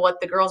I know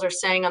what the girls are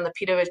saying on the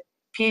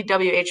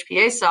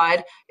PWHPA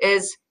side,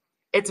 is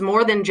it's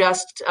more than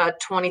just a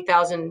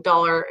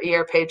 $20,000 a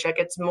year paycheck.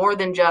 It's more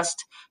than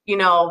just,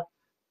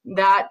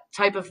 that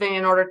type of thing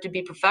in order to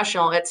be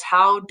professional. It's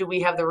how do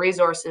we have the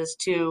resources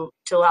to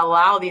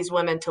allow these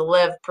women to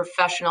live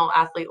professional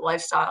athlete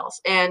lifestyles,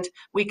 and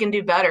we can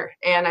do better.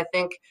 And I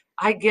think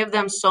I give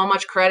them so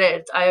much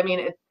credit. I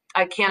mean,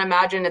 I can't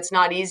imagine it's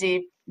not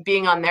easy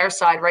being on their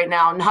side right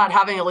now, not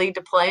having a league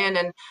to play in.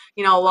 And,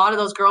 you know, a lot of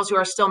those girls who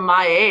are still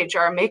my age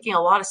are making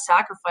a lot of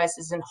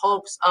sacrifices in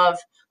hopes of,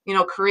 you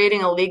know,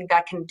 creating a league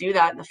that can do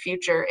that in the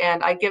future.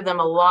 And I give them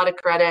a lot of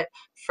credit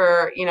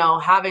for, you know,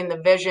 having the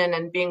vision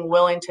and being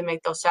willing to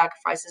make those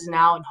sacrifices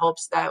now in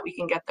hopes that we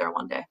can get there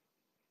one day.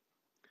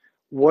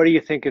 What do you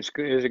think is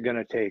it going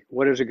to take?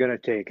 What is it going to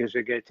take? Is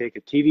it going to take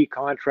a TV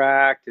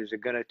contract? Is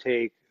it going to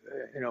take,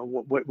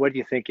 what do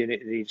you think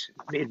it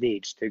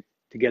needs to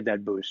get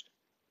that boost?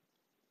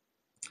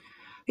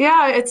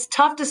 Yeah, it's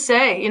tough to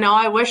say. You know,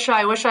 I wish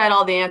I had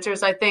all the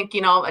answers. I think,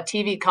 you know, a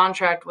TV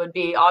contract would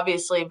be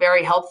obviously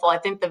very helpful. I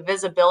think the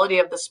visibility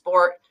of the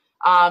sport,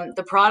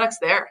 the product's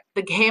there.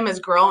 The game has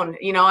grown.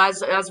 You know,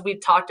 as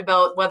we've talked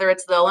about, whether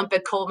it's the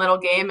Olympic gold medal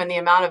game and the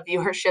amount of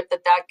viewership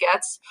that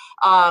gets,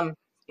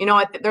 you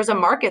know, there's a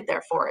market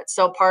there for it.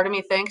 So part of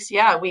me thinks,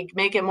 yeah, we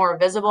make it more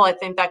visible. I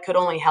think that could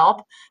only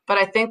help. But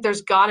I think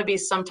there's got to be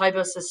some type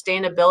of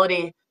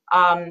sustainability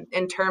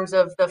in terms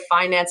of the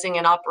financing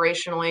and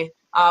operationally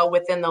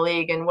within the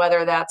league, and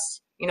whether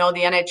that's, you know,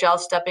 the NHL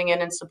stepping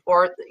in and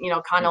support, you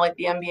know, kind of like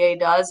the NBA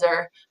does,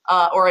 or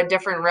a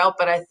different route.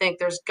 But I think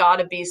there's got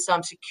to be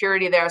some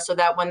security there so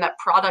that when that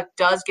product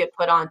does get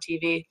put on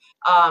TV,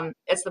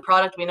 it's the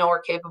product we know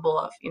we're capable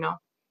of, you know.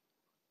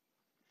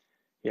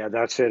 Yeah,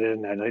 that's it,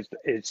 and the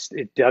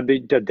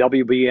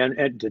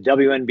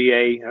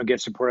WNBA, you know,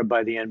 gets supported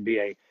by the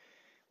NBA.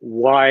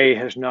 Why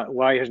hasn't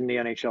the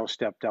NHL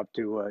stepped up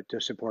to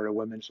support a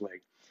women's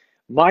league?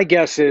 My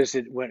guess is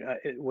that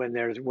when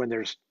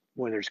there's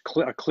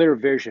a clear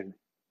vision,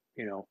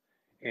 you know,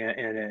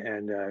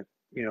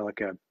 you know,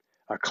 like a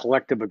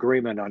collective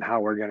agreement on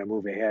how we're going to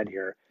move ahead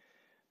here.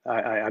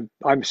 I'm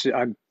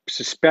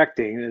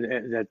suspecting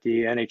that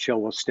the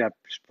NHL will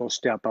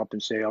step up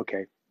and say,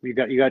 okay, you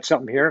got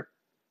something here,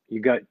 you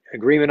got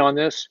agreement on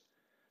this,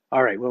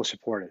 all right, we'll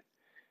support it.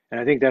 And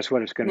I think that's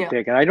what it's going to Yeah.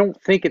 take. And I don't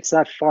think it's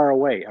that far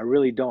away. I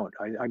really don't.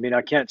 I mean,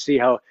 I can't see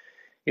how,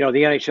 you know,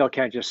 the NHL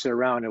can't just sit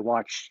around and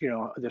watch, you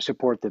know, the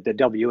support that the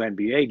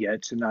WNBA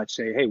gets and not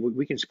say, hey,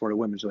 we can support a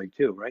women's league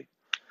too, right?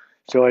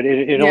 So it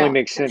only Yeah,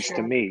 makes for sense to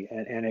sure. me,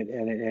 and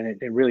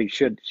it really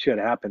should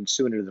happen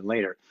sooner than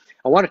later.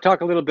 I want to talk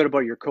a little bit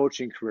about your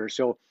coaching career.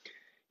 So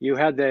you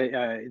had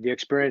the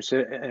experience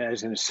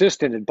as an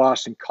assistant at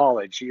Boston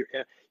College.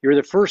 You're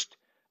the first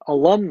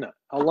alum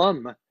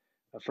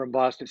from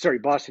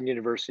Boston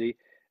University,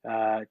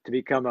 to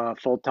become a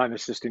full-time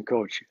assistant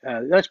coach.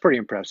 That's pretty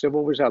impressive.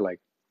 What was that like?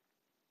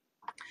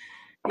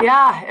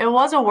 Yeah, it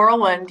was a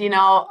whirlwind. You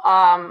know,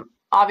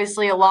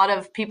 obviously a lot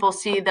of people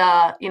see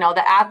the, you know,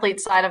 the athlete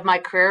side of my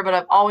career, but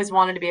I've always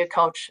wanted to be a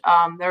coach.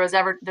 There was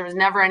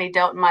never any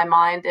doubt in my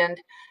mind. And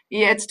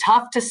yeah, it's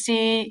tough to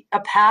see a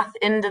path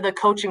into the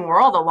coaching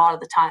world a lot of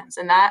the times.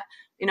 And that,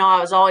 you know,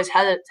 I was always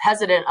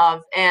hesitant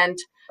of. And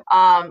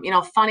you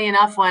know, funny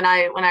enough, when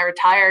I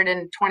retired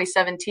in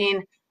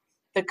 2017,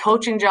 the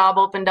coaching job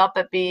opened up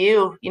at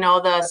BU. You know,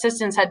 the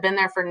assistants had been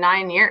there for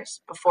 9 years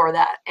before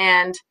that.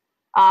 And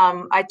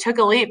I took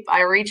a leap.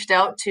 I reached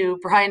out to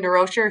Brian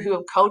DeRocher,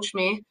 who coached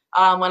me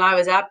when I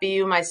was at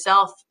BU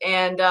myself.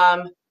 And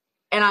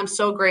I'm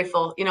so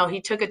grateful. You know, he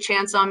took a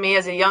chance on me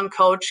as a young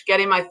coach,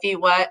 getting my feet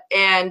wet.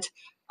 And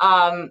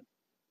um,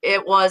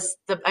 it was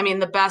the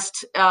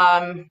best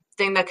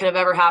thing that could have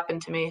ever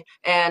happened to me.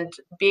 And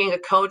being a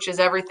coach is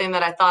everything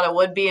that I thought it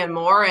would be and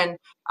more. And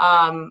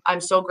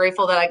I'm so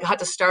grateful that I got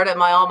to start at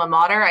my alma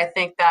mater. I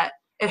think that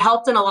it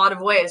helped in a lot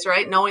of ways,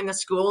 right? Knowing the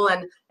school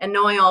and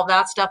knowing all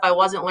that stuff. I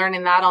wasn't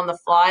learning that on the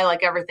fly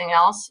like everything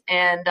else.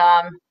 And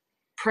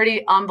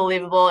pretty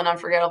unbelievable and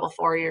unforgettable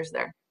 4 years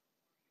there.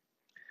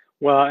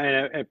 Well,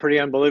 and a pretty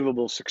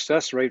unbelievable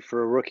success rate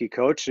for a rookie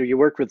coach. So you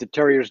worked with the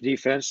Terriers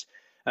defense,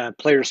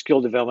 player skill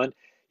development.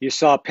 You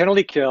saw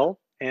penalty kill,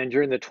 and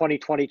during the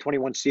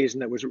 2020-21 season,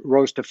 that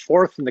rose to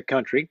fourth in the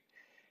country,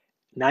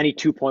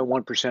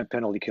 92.1%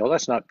 penalty kill.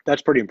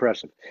 That's pretty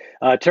impressive.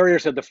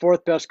 Terriers had the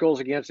fourth best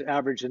goals against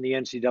average in the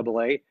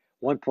NCAA,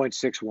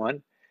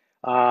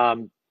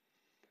 1.61.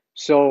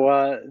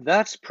 So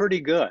that's pretty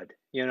good.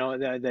 You know,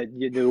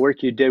 the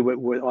work you did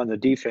on the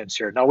defense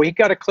here. Now, we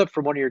got a clip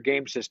from one of your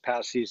games this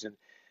past season.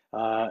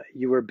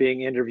 You were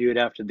being interviewed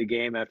after the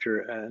game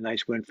after a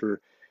nice win for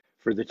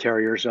the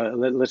Terriers.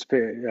 Let's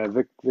play.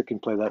 Vic can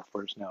play that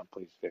for us now,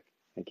 please, Vic.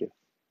 Thank you.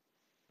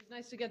 It's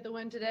nice to get the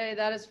win today,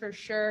 that is for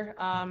sure.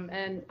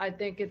 And I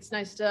think it's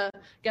nice to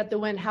get the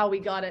win how we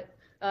got it.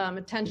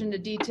 Attention to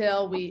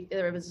detail.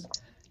 There was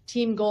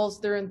team goals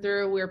through and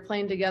through. We were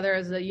playing together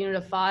as a unit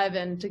of five,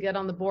 and to get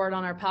on the board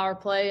on our power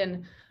play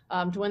and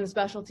to win the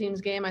special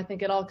teams game, I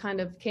think it all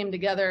kind of came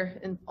together,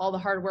 and all the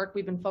hard work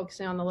we've been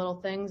focusing on the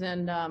little things,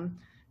 and I'm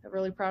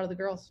really proud of the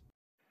girls.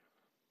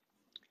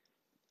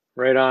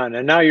 Right on.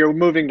 And now you're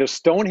moving to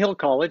Stonehill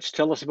College.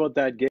 Tell us about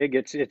that gig.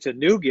 It's a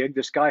new gig,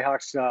 the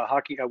Skyhawks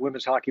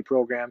women's hockey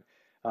program.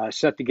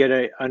 set to get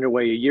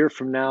underway a year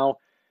from now.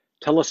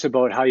 Tell us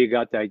about how you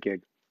got that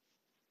gig.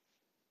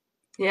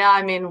 Yeah,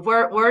 I mean,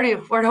 where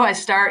do I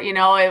start?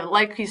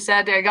 Like you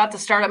said, I got to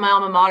start at my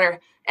alma mater,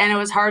 and it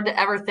was hard to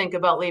ever think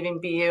about leaving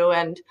BU.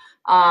 And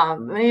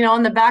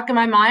in the back of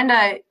my mind,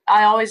 I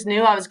always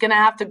knew I was going to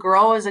have to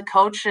grow as a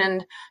coach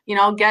and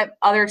get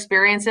other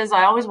experiences.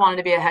 I always wanted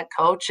to be a head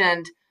coach,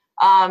 and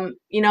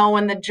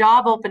when the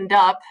job opened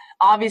up,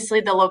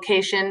 obviously the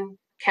location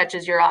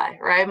catches your eye,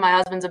 right? My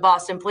husband's a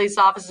Boston police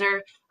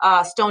officer.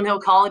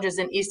 Stonehill College is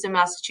in Easton,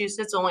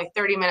 Massachusetts, only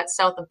 30 minutes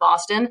south of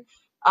Boston.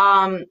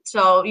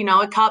 So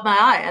it caught my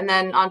eye. And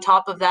then on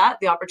top of that,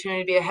 the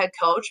opportunity to be a head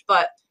coach.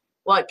 But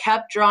what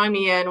kept drawing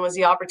me in was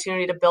the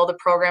opportunity to build a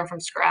program from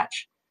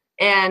scratch.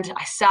 And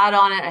I sat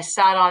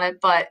on it,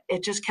 but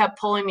it just kept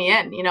pulling me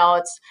in.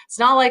 It's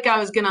not like I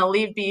was going to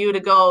leave BU to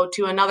go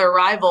to another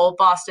rival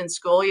Boston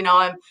school.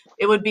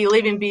 It would be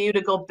leaving BU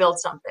to go build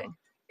something.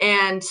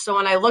 And so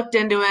when I looked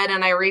into it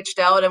and I reached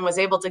out and was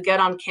able to get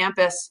on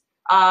campus,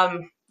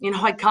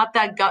 I got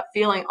that gut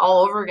feeling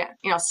all over again.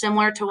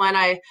 Similar to when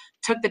I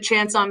took the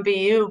chance on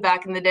BU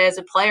back in the day as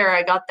a player,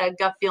 I got that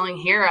gut feeling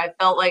here. I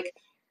felt like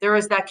there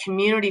was that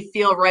community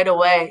feel right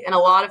away. In a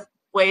lot of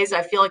ways,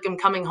 I feel like I'm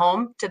coming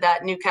home to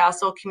that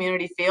Newcastle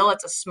community feel.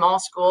 It's a small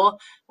school,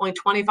 only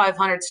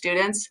 2,500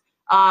 students,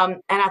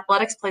 and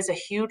athletics plays a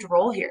huge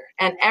role here.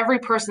 And every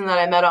person that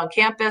I met on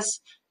campus,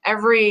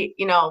 every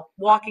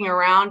walking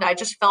around, I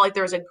just felt like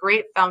there was a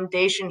great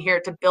foundation here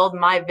to build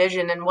my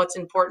vision and what's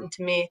important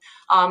to me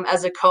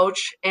as a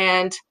coach.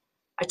 And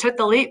I took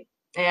the leap,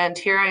 and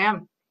here I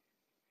am.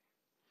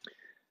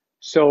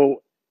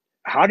 So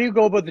how do you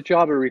go about the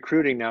job of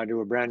recruiting now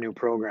to a brand new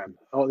program?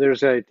 Oh, there's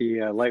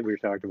the light we were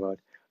talking about.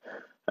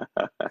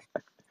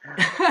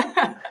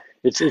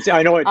 It's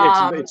I know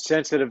it's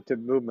sensitive to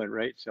movement,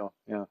 right? So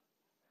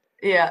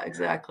yeah,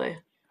 exactly.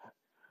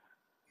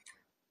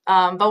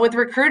 But with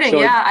recruiting,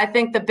 I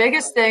think the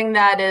biggest thing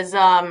that is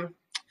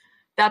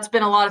that's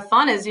been a lot of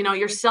fun is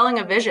you're selling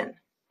a vision.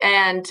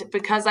 And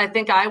because I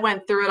think I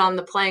went through it on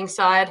the playing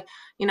side,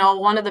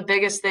 one of the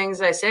biggest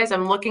things I say is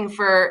I'm looking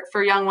for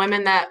young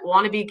women that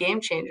want to be game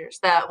changers,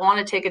 that want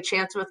to take a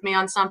chance with me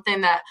on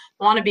something, that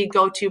want to be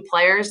go-to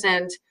players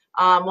and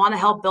want to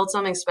help build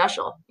something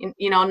special.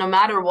 No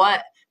matter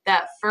what,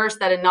 that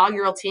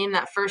inaugural team,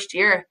 that first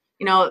year,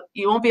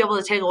 you won't be able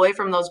to take away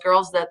from those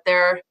girls that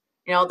they're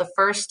the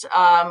first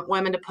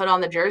women to put on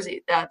the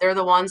jersey, that they're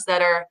the ones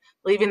that are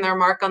leaving their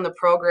mark on the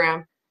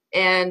program.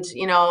 And,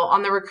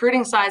 on the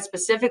recruiting side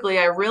specifically,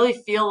 I really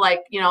feel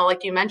like,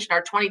 like you mentioned,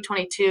 our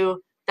 2022,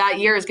 that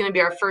year is going to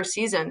be our first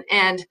season.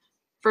 And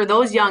for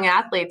those young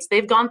athletes,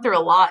 they've gone through a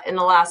lot in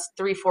the last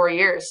 3-4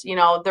 years.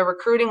 The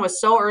recruiting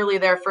was so early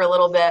there for a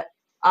little bit.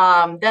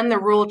 Then the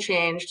rule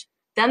changed.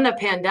 Then the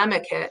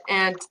pandemic hit.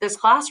 And this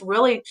class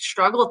really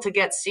struggled to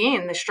get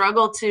seen. They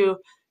struggled to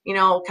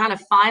kind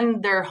of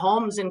find their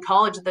homes in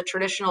college the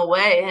traditional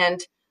way. And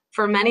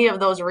for many of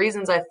those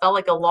reasons, I felt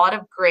like a lot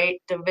of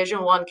great Division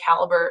I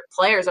caliber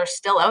players are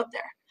still out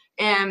there.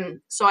 And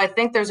so I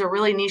think there's a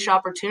really niche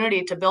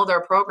opportunity to build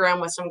our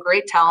program with some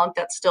great talent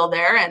that's still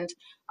there. And,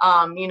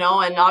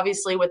 and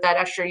obviously with that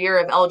extra year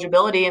of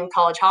eligibility in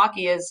college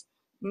hockey is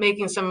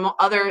making some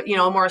other,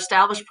 more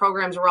established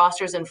programs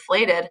rosters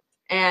inflated.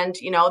 And,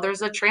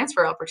 there's a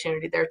transfer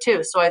opportunity there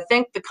too. So I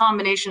think the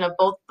combination of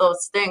both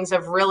those things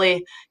have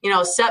really,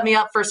 set me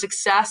up for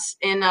success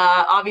in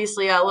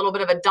obviously a little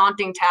bit of a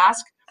daunting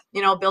task,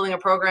 building a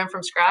program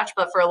from scratch.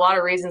 But for a lot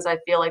of reasons, I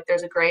feel like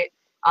there's a great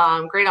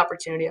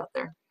opportunity out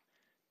there.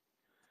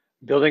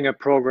 Building a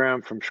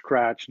program from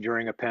scratch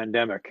during a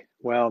pandemic.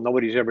 Well,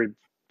 nobody's ever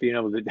been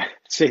able to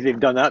say they've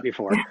done that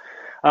before.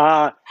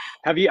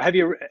 Have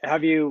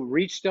you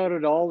reached out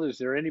at all? Is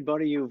there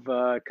anybody you've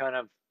kind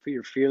of put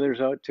your feelers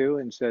out to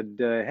and said,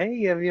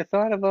 hey, have you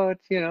thought about,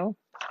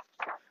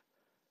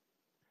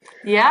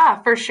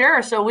 Yeah, for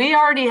sure. So we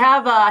already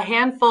have a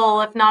handful,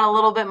 if not a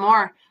little bit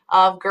more,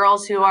 of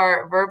girls who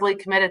are verbally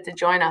committed to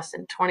join us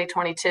in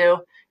 2022.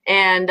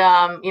 And,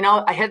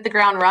 I hit the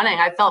ground running.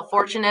 I felt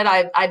fortunate.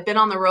 I'd been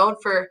on the road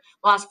for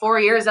the last 4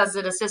 years as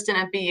an assistant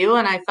at BU,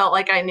 and I felt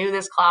like I knew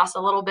this class a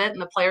little bit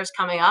and the players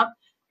coming up.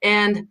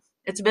 And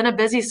it's been a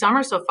busy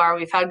summer so far.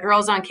 We've had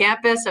girls on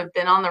campus. I've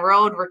been on the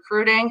road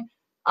recruiting.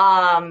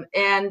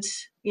 And,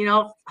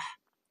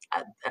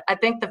 I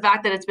think the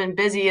fact that it's been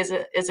busy is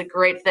a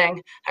great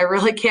thing. I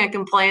really can't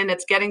complain.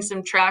 It's getting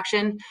some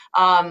traction,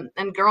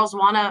 and girls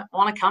want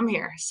to come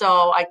here.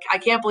 So I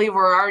can't believe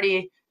we're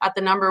already at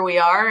the number we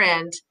are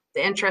and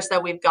the interest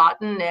that we've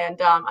gotten.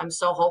 And I'm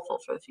so hopeful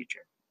for the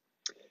future.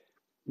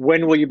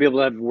 When will you be able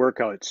to have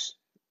workouts?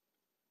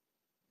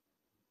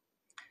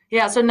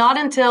 Yeah, so not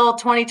until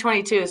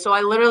 2022. So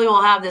I literally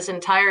will have this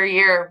entire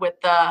year with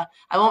I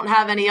won't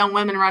have any young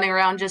women running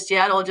around just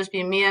yet. It'll just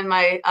be me and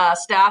my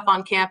staff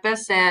on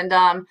campus. And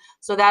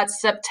so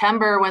that's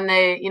September when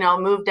they,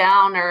 move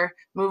down or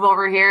move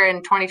over here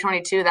in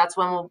 2022. That's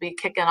when we'll be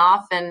kicking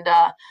off and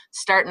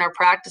starting our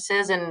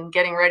practices and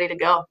getting ready to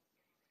go.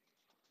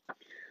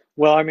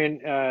 Well, I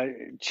mean,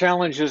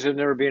 challenges have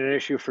never been an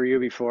issue for you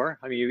before.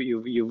 I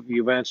mean,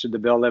 you've answered the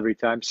bell every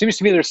time. Seems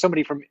to me there's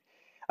somebody from,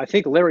 I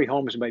think Larry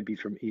Holmes might be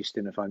from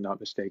Easton, if I'm not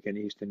mistaken,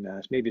 Easton,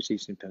 Mass. Maybe it's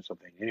Easton,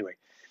 Pennsylvania. Anyway,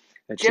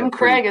 that's a Jim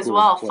pretty Craig as cool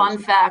well. place. Fun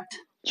fact.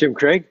 Jim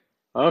Craig?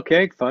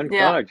 Okay, fun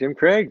Yeah. fact. Jim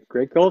Craig,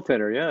 great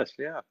goaltender. Yes,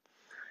 yeah.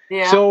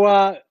 Yeah. So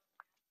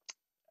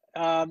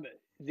um,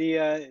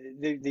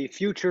 the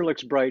future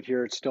looks bright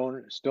here at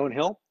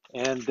Stonehill,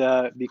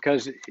 and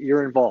because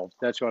you're involved,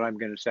 that's what I'm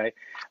going to say.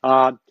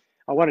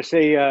 I want to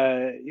say,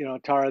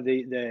 Tara,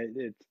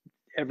 the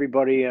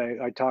everybody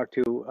I talked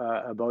to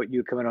about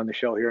you coming on the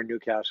show here in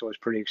Newcastle was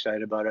pretty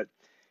excited about it,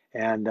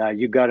 and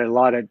you got a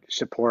lot of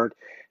support.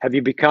 Have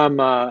you become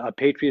a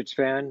Patriots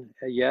fan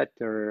yet,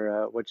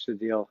 or what's the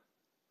deal?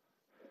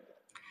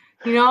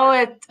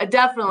 It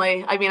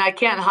definitely, I mean, I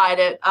can't hide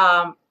it.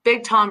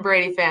 Big Tom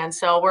Brady fan.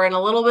 So we're in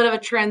a little bit of a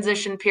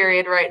transition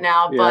period right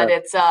now, but Yeah.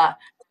 it's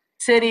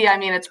City. I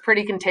mean, it's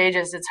pretty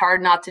contagious. It's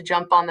hard not to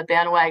jump on the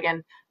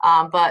bandwagon.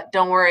 But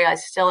don't worry, I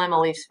still am a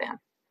Leafs fan.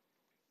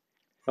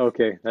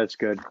 Okay, that's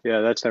good. Yeah,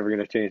 that's never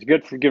going to change.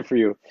 Good for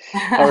you.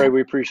 All right,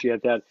 we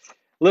appreciate that.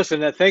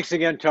 Listen, thanks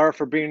again, Tara,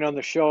 for being on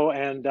the show,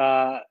 and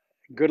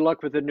good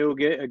luck with the new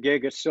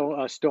gig at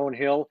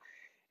Stonehill.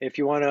 If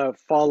you want to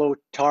follow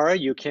Tara,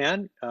 you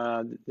can.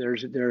 There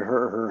are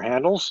her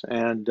handles,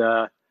 and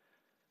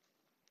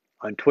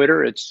on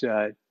Twitter, it's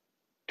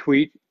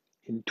tweet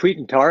and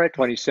Tara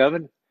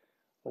 27,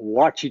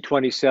 Watchy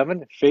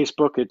 27.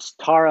 Facebook, it's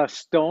Tara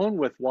Stone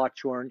with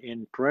Watchorn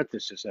in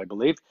parenthesis, I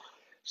believe.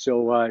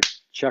 So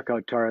check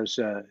out Tara's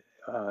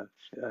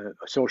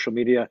social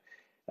media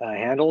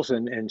handles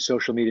and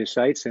social media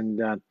sites, and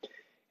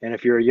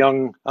if you're a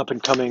young up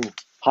and coming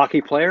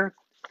hockey player,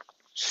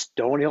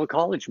 Stonehill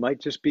College might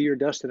just be your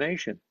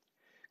destination.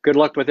 Good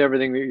luck with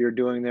everything that you're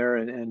doing there,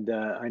 and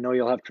I know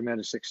you'll have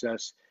tremendous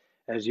success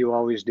as you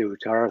always do.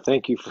 Tara,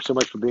 thank you so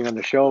much for being on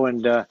the show,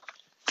 and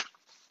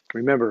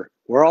remember,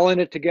 we're all in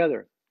it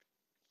together.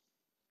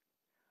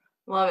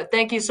 Love it.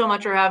 Thank you so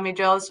much for having me,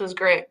 Joe. This was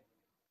great.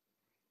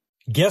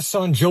 Guests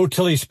on Joe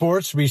Tilley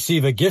Sports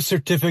receive a gift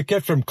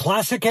certificate from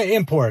Classica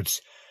Imports.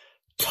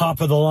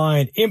 Top of the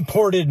line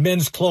imported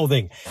men's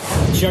clothing.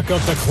 Check out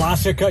the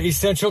Classica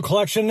Essential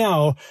Collection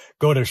now.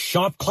 Go to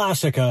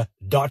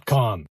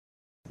shopclassica.com.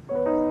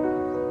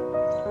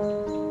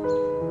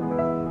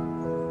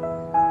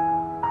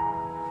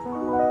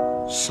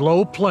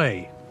 Slow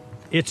play.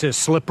 It's a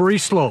slippery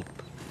slope.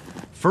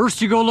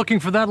 First you go looking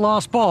for that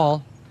lost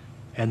ball,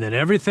 and then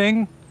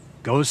everything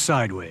goes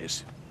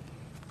sideways.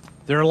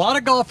 There are a lot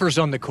of golfers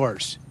on the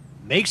course.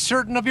 Make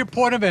certain of your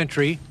point of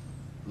entry,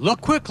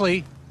 look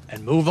quickly,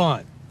 and move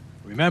on.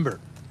 Remember,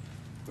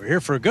 we're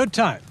here for a good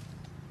time,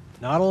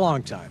 not a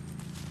long time.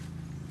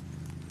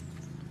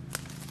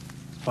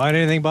 Find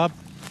anything, Bob?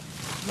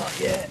 Not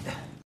yet.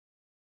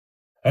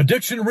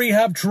 Addiction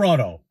Rehab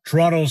Toronto,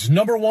 Toronto's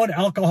 #1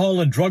 alcohol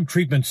and drug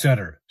treatment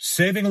center,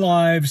 saving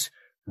lives,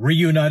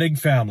 reuniting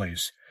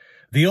families.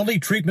 The only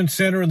treatment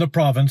center in the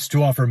province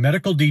to offer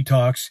medical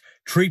detox,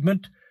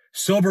 treatment,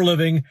 sober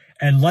living,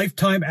 and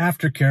lifetime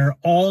aftercare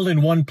all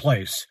in one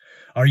place.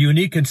 Our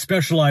unique and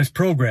specialized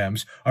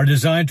programs are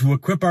designed to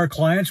equip our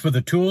clients with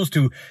the tools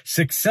to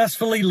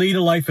successfully lead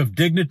a life of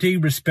dignity,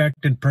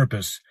 respect, and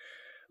purpose.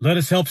 Let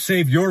us help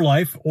save your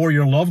life or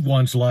your loved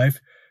one's life.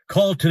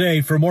 Call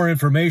today for more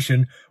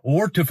information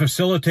or to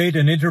facilitate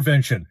an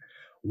intervention.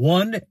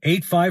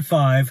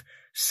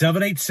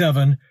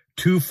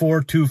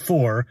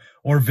 1-855-787-2424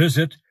 or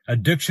visit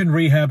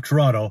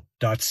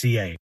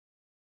addictionrehabtoronto.ca.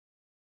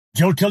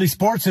 Joe Tilley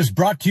Sports is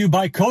brought to you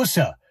by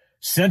COSA,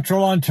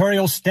 Central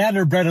Ontario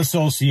Standardbred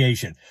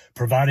Association,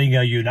 providing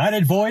a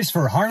united voice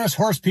for harness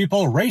horse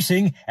people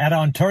racing at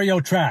Ontario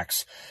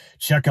tracks.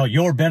 Check out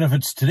your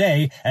benefits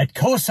today at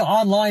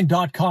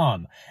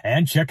COSAonline.com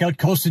and check out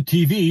COSA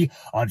TV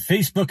on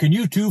Facebook and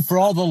YouTube for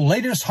all the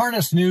latest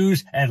harness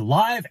news and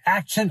live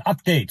action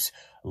updates.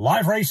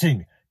 Live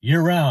racing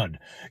year-round.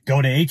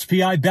 Go to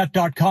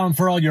HPIBet.com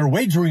for all your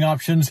wagering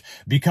options.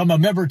 Become a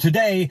member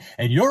today,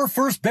 and your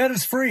first bet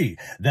is free.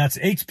 That's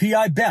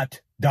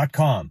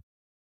HPIBet.com.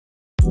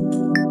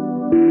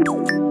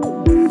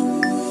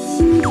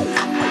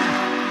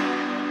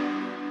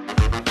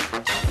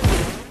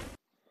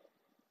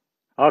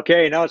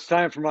 Okay, now it's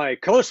time for my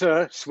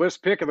COSA Swiss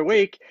pick of the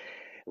week.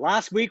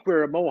 Last week we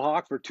were at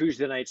Mohawk for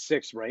Tuesday night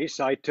 6th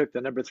race. I took the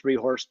 #3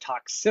 horse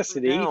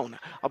Toxicity,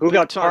 who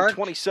got parked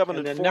 27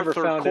 and then 4, never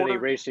found any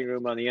racing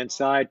room on the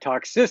inside.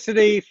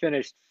 Toxicity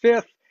finished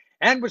 5th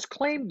and was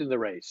claimed in the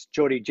race.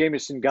 Jody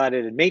Jamieson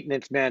guided a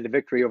maintenance man to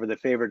victory over the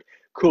favorite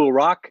Cool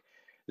Rock.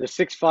 The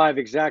 6'5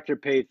 exactor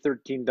paid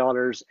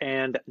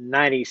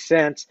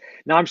 $13.90.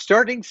 Now I'm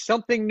starting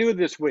something new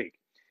this week.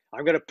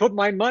 I'm going to put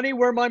my money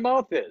where my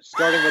mouth is,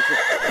 starting with the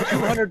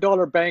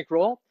 $200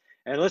 bankroll,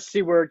 and let's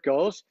see where it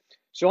goes.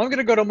 So I'm going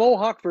to go to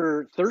Mohawk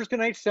for Thursday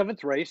night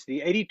 7th race,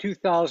 the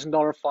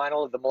 $82,000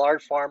 final of the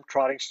Millard Farm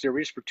Trotting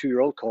Series for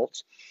 2-year-old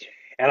colts.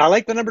 And I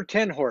like the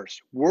 #10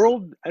 horse,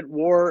 World at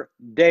War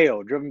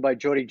Deo, driven by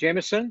Jody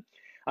Jamieson.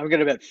 I'm going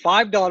to bet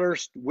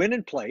 $5 win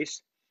in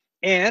place.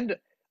 And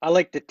I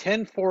like the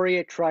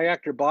 1048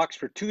 Triactor box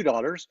for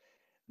 $2.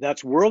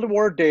 That's World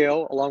War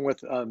Dale, along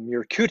with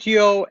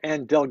Mercutio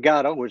and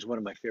Delgado, who is one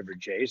of my favorite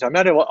J's. I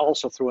might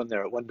also throw in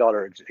there a $1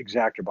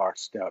 exactor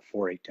box,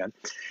 4810.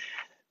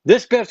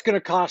 This bet's going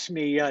to cost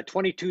me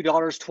 $22,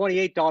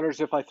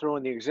 $28 if I throw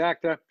in the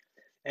exacta.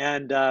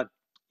 And,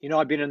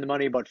 I've been in the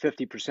money about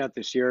 50%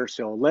 this year,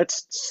 so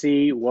let's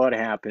see what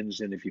happens.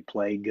 And if you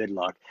play, good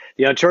luck.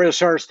 The Ontario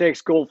Star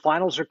Stakes Gold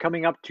Finals are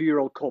coming up.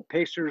 2-year-old Colt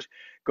Pacers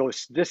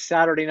goes this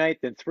Saturday night.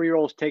 Then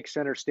 3-year-olds take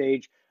center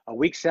stage a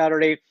week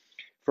Saturday.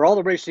 For all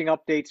the racing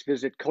updates,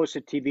 visit Costa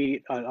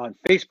TV on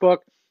Facebook.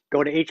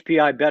 Go to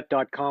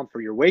hpibet.com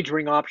for your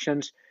wagering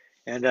options,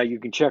 and you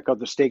can check out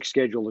the stake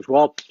schedule as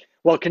well.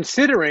 Well,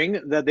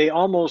 considering that they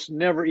almost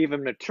never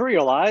even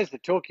materialized, the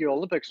Tokyo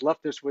Olympics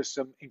left us with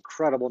some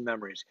incredible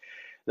memories.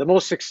 The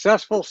most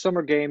successful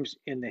summer games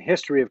in the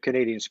history of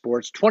Canadian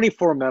sports,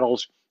 24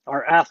 medals.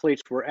 Our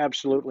athletes were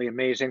absolutely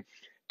amazing.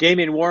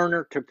 Damian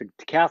Warner took the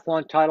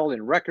decathlon title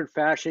in record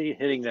fashion,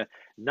 hitting the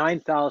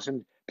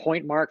 9,000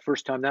 point mark,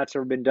 first time that's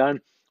ever been done.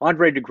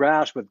 Andre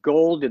DeGrasse with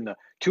gold in the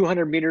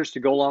 200 meters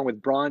to go along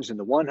with bronze in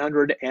the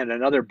 100 and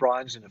another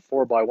bronze in the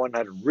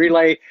 4x100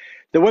 relay.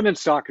 The women's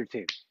soccer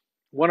team,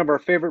 one of our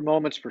favorite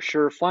moments for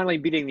sure, finally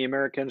beating the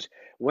Americans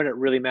when it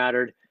really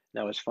mattered.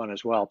 That was fun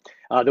as well.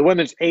 The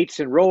women's eights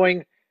in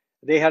rowing,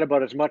 they had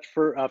about as much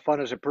fun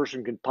as a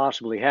person can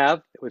possibly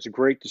have. It was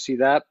great to see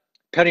that.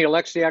 Penny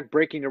Oleksiak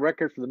breaking the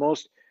record for the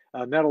most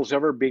medals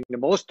ever, being the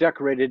most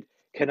decorated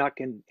Canuck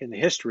in the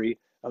history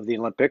of the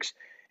Olympics.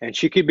 And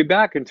she could be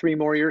back in 3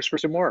 more years for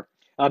some more.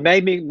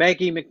 Maggie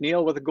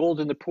McNeil with a gold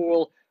in the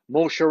pool.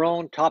 Mo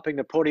Sharon topping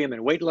the podium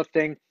in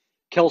weightlifting.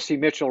 Kelsey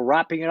Mitchell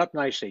wrapping it up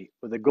nicely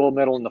with a gold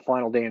medal in the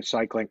final day in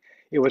cycling.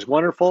 It was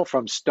wonderful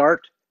from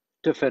start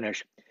to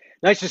finish.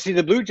 Nice to see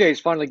the Blue Jays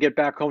finally get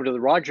back home to the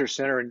Rogers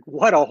Center. And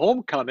what a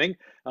homecoming.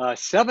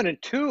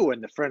 7-2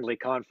 in the friendly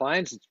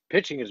confines. Its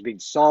pitching has been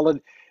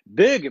solid.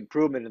 Big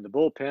improvement in the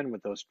bullpen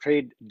with those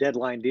trade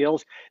deadline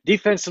deals.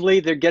 Defensively,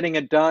 they're getting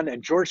it done.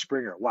 And George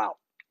Springer, wow.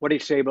 What do you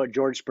say about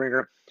George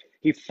Springer?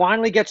 He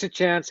finally gets a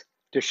chance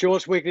to show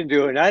us what he can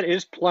do, and that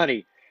is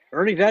plenty.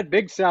 Earning that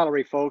big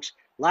salary, folks.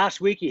 Last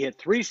week, he hit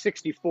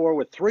 .364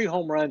 with 3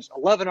 home runs,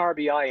 11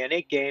 RBI in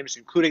 8 games,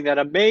 including that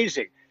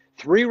amazing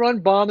 3-run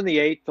bomb in the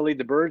 8th to lead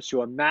the Birds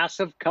to a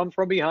massive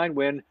come-from-behind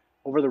win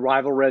over the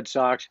rival Red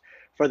Sox.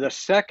 For the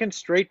second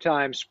straight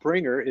time,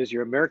 Springer is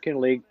your American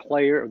League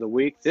Player of the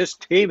Week. This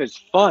team is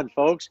fun,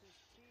 folks.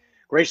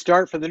 Great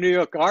start for the New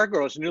York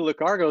Argos.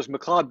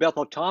 McLeod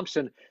Bethel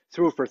Thompson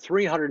threw for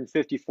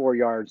 354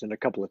 yards and a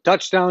couple of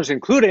touchdowns,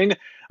 including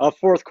a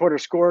fourth-quarter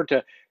score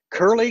to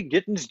Curly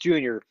Gittins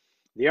Jr.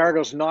 The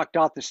Argos knocked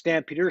off the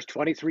Stampeders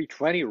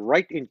 23-20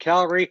 right in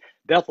Calgary.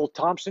 Bethel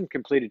Thompson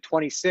completed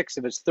 26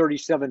 of his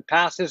 37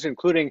 passes,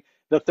 including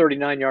the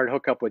 39-yard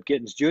hookup with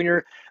Gittins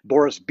Jr.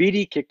 Boris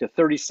Beatty kicked a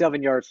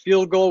 37-yard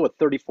field goal with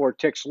 34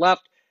 ticks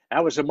left.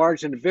 That was a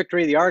margin of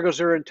victory. The Argos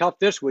are in tough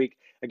this week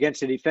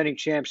against the defending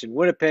champs in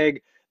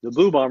Winnipeg. The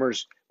Blue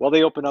Bombers, well,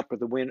 they open up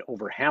with a win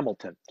over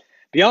Hamilton.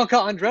 Bianca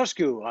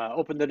Andreescu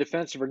opened the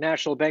defense of her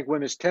National Bank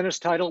women's tennis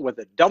title with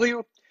a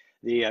W.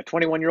 The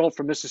 21-year-old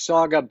from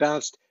Mississauga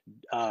bounced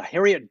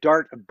Harriet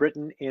Dart of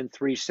Britain in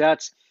 3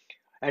 sets.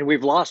 And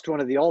we've lost one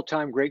of the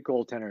all-time great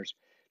goaltenders.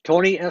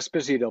 Tony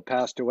Esposito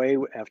passed away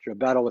after a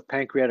battle with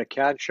pancreatic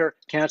cancer.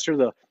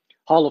 The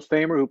Hall of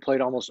Famer who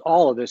played almost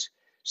all of his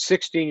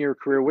 16-year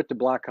career with the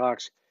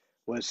Blackhawks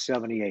was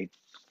 78.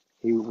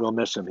 We'll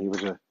miss him. He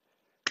was a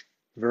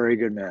very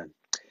good man.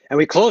 And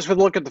we close with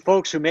a look at the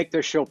folks who make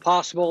this show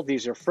possible.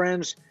 These are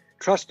friends,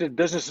 trusted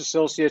business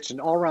associates,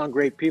 and all-around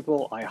great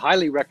people. I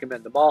highly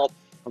recommend them all.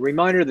 A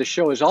reminder, the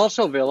show is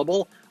also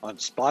available on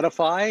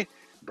Spotify,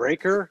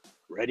 Breaker,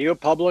 Radio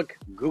Public,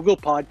 Google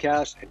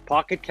Podcast, and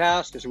Pocket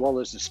Cast, as well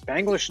as the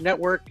Spanglish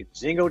Network and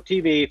Zingo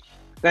TV.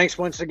 Thanks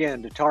once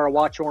again to Tara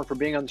Watchorn for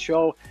being on the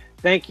show.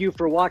 Thank you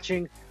for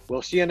watching.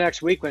 We'll see you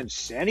next week when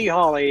Sandy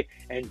Hawley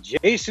and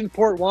Jason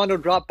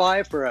Portwando drop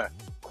by for a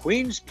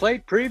Queen's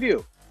Plate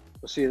preview.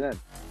 We'll see you then.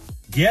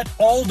 Get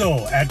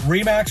Aldo at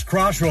RE/MAX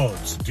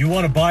Crossroads. Do you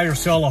want to buy or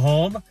sell a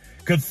home?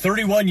 Could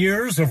 31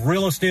 years of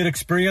real estate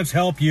experience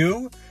help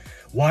you?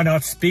 Why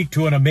not speak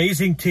to an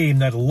amazing team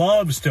that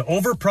loves to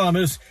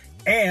overpromise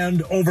and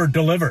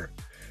overdeliver?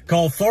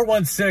 Call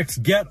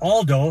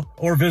 416-GET-ALDO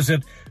or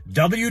visit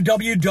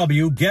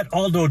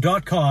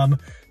www.getaldo.com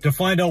to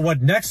find out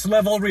what next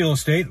level real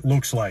estate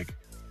looks like.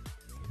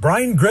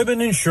 Brian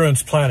Gribben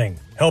Insurance Planning,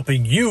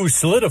 helping you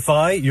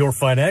solidify your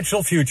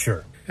financial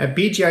future. At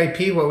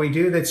BGIP, what we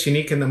do that's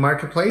unique in the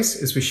marketplace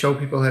is we show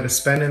people how to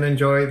spend and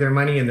enjoy their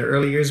money in their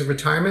early years of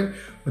retirement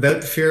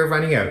without the fear of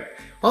running out.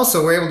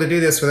 Also, we're able to do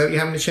this without you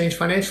having to change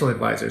financial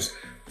advisors.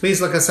 Please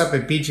look us up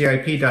at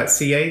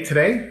bgip.ca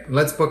today.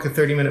 Let's book a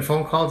 30-minute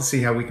phone call to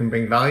see how we can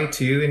bring value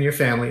to you and your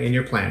family in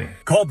your planning.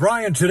 Call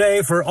Brian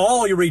today for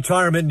all your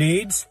retirement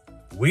needs.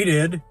 We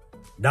did.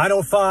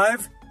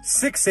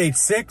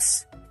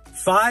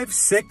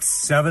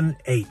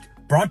 905-686-5678.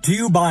 Brought to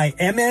you by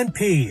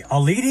MNP, a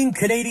leading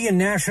Canadian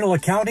national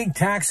accounting,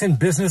 tax, and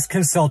business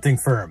consulting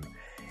firm.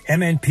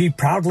 MNP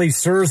proudly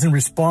serves and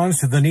responds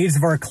to the needs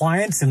of our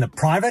clients in the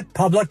private,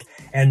 public,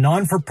 and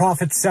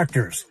non-for-profit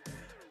sectors.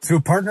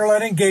 Through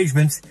partner-led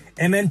engagements,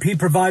 MNP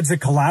provides a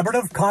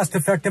collaborative,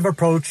 cost-effective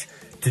approach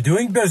to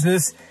doing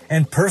business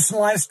and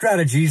personalized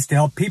strategies to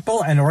help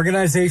people and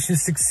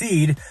organizations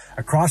succeed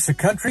across the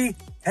country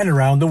and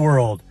around the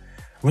world.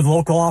 With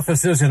local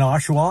offices in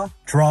Oshawa,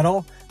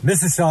 Toronto,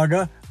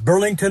 Mississauga,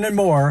 Burlington, and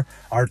more,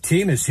 our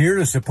team is here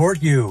to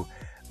support you.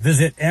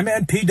 Visit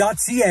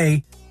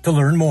mnp.ca to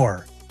learn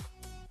more.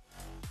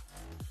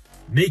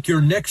 Make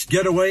your next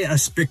getaway a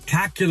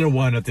spectacular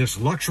one at this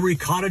luxury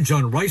cottage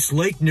on Rice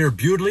Lake near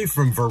Bewdley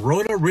from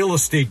Verona Real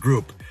Estate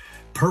Group.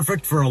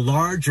 Perfect for a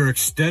large or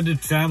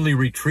extended family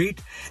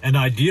retreat, an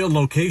ideal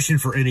location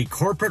for any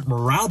corporate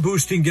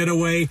morale-boosting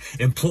getaway,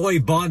 employee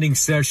bonding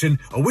session,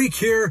 a week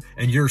here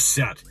and you're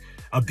set.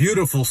 A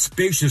beautiful,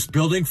 spacious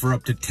building for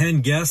up to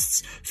 10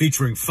 guests,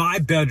 featuring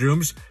 5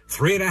 bedrooms,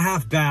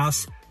 3.5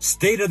 baths,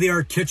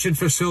 state-of-the-art kitchen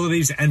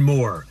facilities, and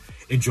more.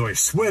 Enjoy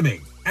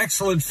swimming,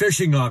 excellent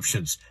fishing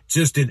options,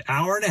 just an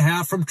hour and a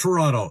half from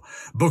Toronto.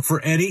 Book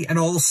for any and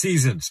all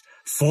seasons.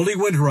 Fully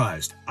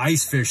winterized,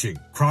 ice fishing,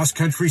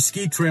 cross-country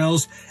ski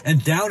trails,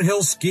 and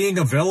downhill skiing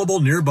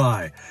available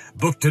nearby.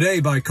 Book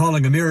today by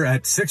calling Amir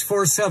at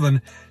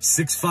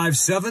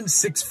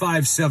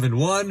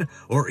 647-657-6571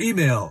 or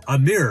email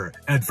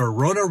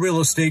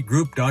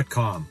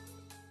amir@veronarealestategroup.com.